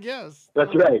 I guess.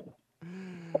 That's right.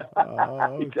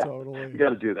 Oh, You totally. got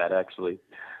to do that, actually.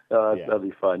 That'll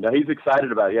be fun. Now, he's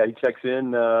excited about it. Yeah, he checks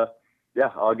in,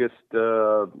 August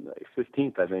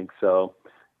 15th, I think. So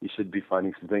he should be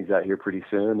finding some things out here pretty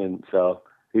soon. And so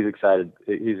he's excited.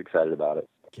 He's excited about it.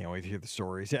 Can't wait to hear the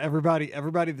stories. Yeah, everybody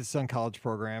that's done college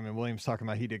program, and William's talking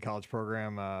about he did college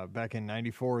program back in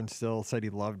 '94 and still said he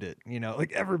loved it. You know,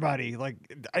 like everybody, like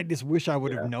I just wish I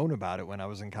would have known about it when I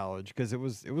was in college because it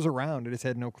was around. I just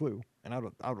had no clue, and I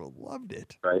would have loved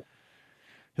it. Right.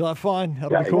 He'll have fun.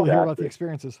 That'll be cool to hear about the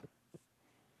experiences.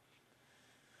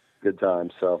 Good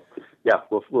time. So, yeah,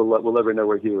 we'll let everyone know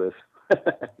where Hugh is.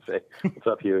 Say, what's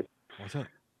up, Hugh? What's up?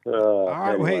 All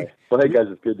right. Anyway. Well, hey guys,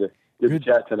 it's good to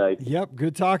chat tonight. Yep.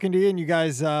 Good talking to you. And you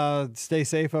guys stay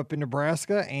safe up in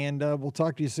Nebraska, and we'll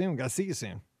talk to you soon. Got to see you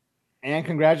soon. And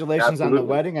congratulations on the Absolutely.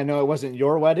 wedding. I know it wasn't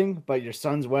your wedding, but your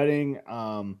son's wedding.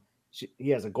 He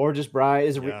has a gorgeous bride.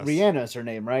 Is Yes. Rihanna's her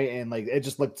name, right? And like it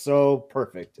just looked so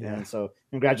perfect. Yeah. And so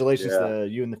congratulations to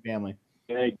you and the family.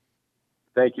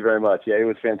 Thank you very much. Yeah, it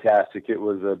was fantastic. It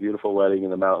was a beautiful wedding in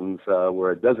the mountains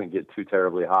where it doesn't get too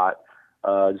terribly hot.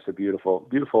 Just a beautiful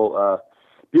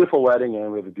wedding,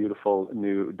 and we have a beautiful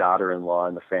new daughter-in-law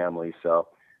in the family. So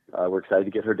we're excited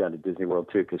to get her down to Disney World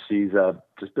too, because she's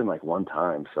just been like one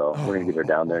time. So we're gonna get her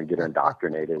down there and get her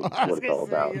indoctrinated. What it's all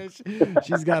about.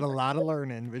 She's got a lot of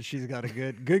learning, but she's got a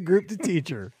good group to teach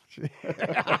her.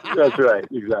 That's right.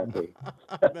 Exactly.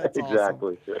 That's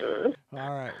exactly.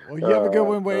 All right. Well, you have a good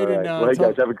one, Wade. All right. And Well, hey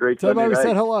guys, have a great tell Sunday everybody we night.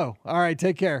 said hello. All right.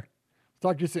 Take care.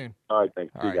 Talk to you soon. All right.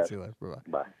 Thanks. All See you right. guys. See you later. Bye-bye.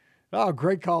 Bye. Oh,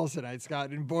 great calls tonight, Scott.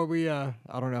 And boy, we, I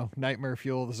don't know, nightmare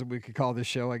fuel is what we could call this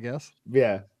show, I guess.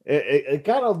 Yeah. It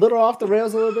got a little off the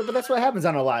rails a little bit, but that's what happens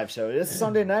on a live show. It's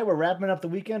Sunday night. We're wrapping up the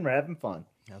weekend. We're having fun.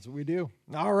 That's what we do.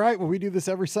 All right. Well, we do this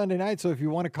every Sunday night. So if you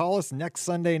want to call us next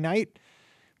Sunday night,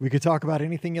 we could talk about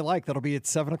anything you like. That'll be at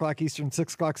 7 o'clock Eastern,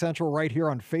 6 o'clock Central, right here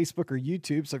on Facebook or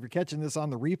YouTube. So if you're catching this on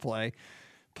the replay,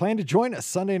 plan to join us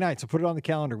Sunday night. So put it on the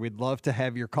calendar. We'd love to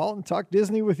have your call and talk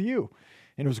Disney with you.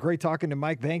 And it was great talking to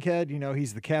Mike Bankhead. You know,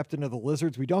 he's the captain of the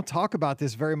Lizards. We don't talk about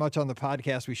this very much on the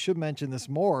podcast. We should mention this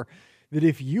more, that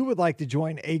if you would like to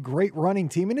join a great running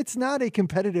team, and it's not a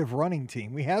competitive running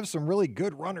team, we have some really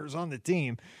good runners on the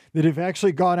team that have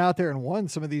actually gone out there and won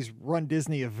some of these Run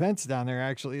Disney events down there.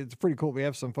 Actually, it's pretty cool. We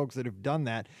have some folks that have done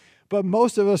that. But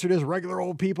most of us are just regular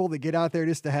old people that get out there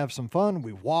just to have some fun.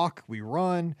 We walk, we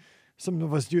run. Some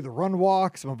of us do the run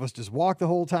walk. Some of us just walk the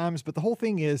whole times. But the whole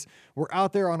thing is we're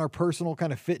out there on our personal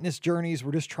kind of fitness journeys.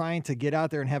 We're just trying to get out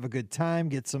there and have a good time,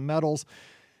 get some medals.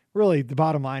 Really, the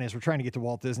bottom line is we're trying to get to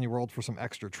Walt Disney World for some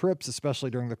extra trips, especially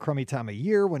during the crummy time of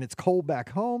year when it's cold back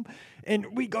home.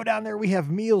 And we go down there, we have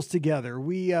meals together.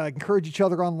 We encourage each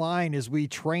other online as we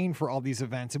train for all these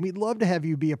events. And we'd love to have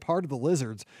you be a part of the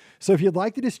Lizards. So if you'd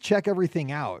like to just check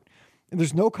everything out, and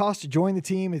there's no cost to join the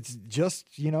team. It's just,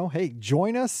 hey,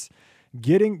 join us.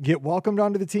 Get welcomed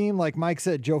onto the team. Like Mike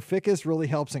said, Joe Fickus really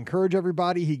helps encourage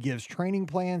everybody. He gives training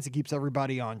plans. He keeps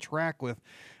everybody on track with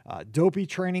dopey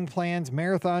training plans,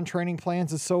 marathon training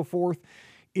plans, and so forth.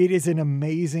 It is an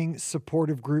amazing,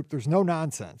 supportive group. There's no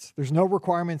nonsense. There's no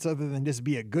requirements other than just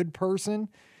be a good person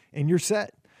and you're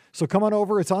set. So come on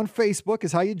over. It's on Facebook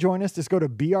is how you join us. Just go to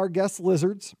Be Our Guest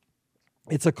Lizards.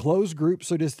 It's a closed group,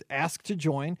 so just ask to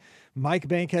join. Mike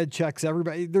Bankhead checks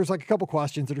everybody. There's like a couple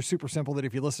questions that are super simple that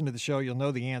if you listen to the show, you'll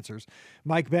know the answers.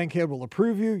 Mike Bankhead will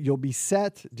approve you. You'll be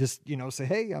set. Just, say,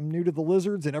 hey, I'm new to the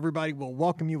Lizards, and everybody will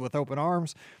welcome you with open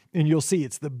arms. And you'll see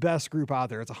it's the best group out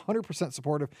there. It's 100%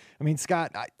 supportive. I mean,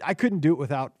 Scott, I couldn't do it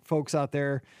without folks out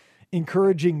there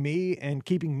encouraging me and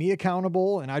keeping me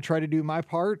accountable. And I try to do my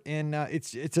part. And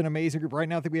it's an amazing group. Right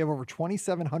now, I think we have over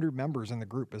 2,700 members in the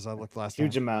group as I looked last time.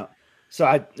 Huge amount.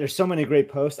 So there's so many great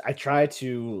posts. I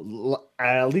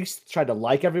at least try to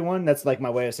like everyone. That's like my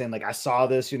way of saying, like, I saw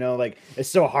this, like it's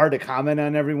so hard to comment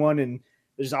on everyone. And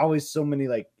there's always so many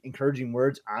like encouraging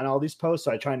words on all these posts.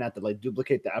 So I try not to like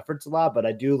duplicate the efforts a lot, but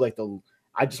I do like to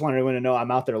I just want everyone to know I'm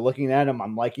out there looking at them.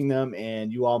 I'm liking them,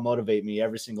 and you all motivate me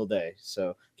every single day.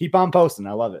 So keep on posting.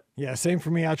 I love it. Yeah, same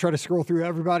for me. I try to scroll through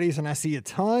everybody's and I see a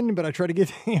ton, but I try to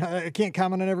get, I can't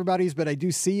comment on everybody's, but I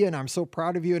do see it, and I'm so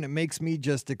proud of you, and it makes me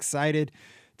just excited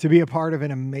to be a part of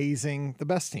an amazing, the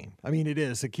best team. I mean, it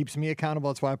is. It keeps me accountable.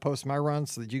 That's why I post my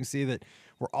runs so that you can see that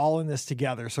we're all in this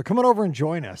together. So come on over and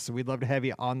join us. We'd love to have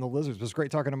you on the Lizards. It was great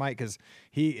talking to Mike because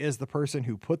he is the person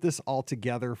who put this all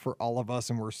together for all of us,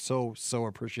 and we're so, so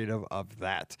appreciative of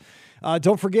that.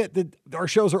 Don't forget that our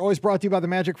shows are always brought to you by the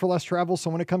Magic for Less Travel. So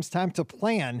when it comes time to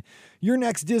plan your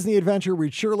next Disney adventure,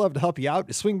 we'd sure love to help you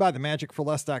out. Swing by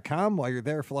themagicforless.com. While you're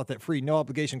there, fill out that free no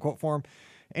obligation quote form.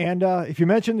 And if you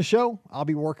mention the show, I'll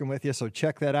be working with you. So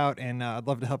check that out. And I'd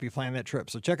love to help you plan that trip.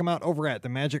 So check them out over at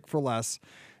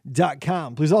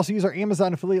themagicforless.com. Please also use our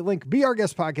Amazon affiliate link,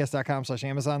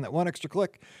 beourguestpodcast.com/Amazon. That one extra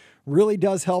click really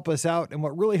does help us out. And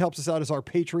what really helps us out is our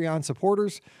Patreon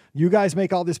supporters. You guys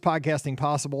make all this podcasting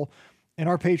possible. And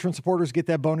our patron supporters get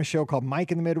that bonus show called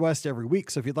Mike in the Midwest every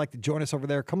week. So if you'd like to join us over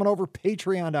there, come on over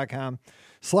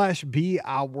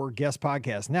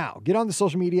patreon.com/beourguestpodcast. Now, get on the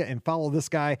social media and follow this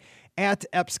guy at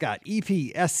Epscot,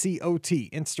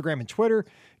 EPSCOT, Instagram and Twitter.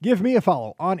 Give me a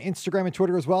follow on Instagram and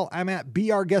Twitter as well. I'm at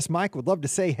beourguestmike. Would love to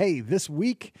say hey this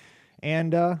week.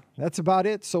 And that's about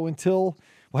it. So until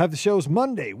we'll have the shows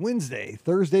Monday, Wednesday,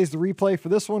 Thursday's the replay for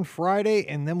this one, Friday,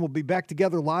 and then we'll be back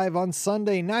together live on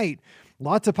Sunday night.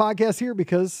 Lots of podcasts here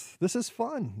because this is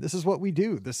fun. This is what we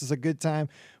do. This is a good time.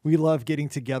 We love getting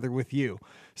together with you.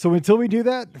 So until we do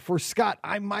that, for Scott,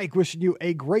 I'm Mike, wishing you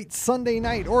a great Sunday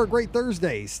night or a great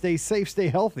Thursday. Stay safe, stay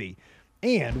healthy,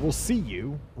 and we'll see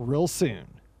you real soon.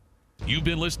 You've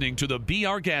been listening to the Be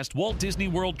Our Guest Walt Disney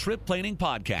World Trip Planning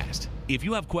Podcast. If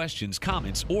you have questions,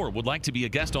 comments, or would like to be a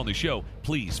guest on the show,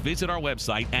 please visit our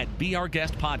website at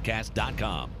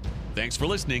beourguestpodcast.com. Thanks for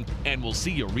listening, and we'll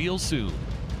see you real soon.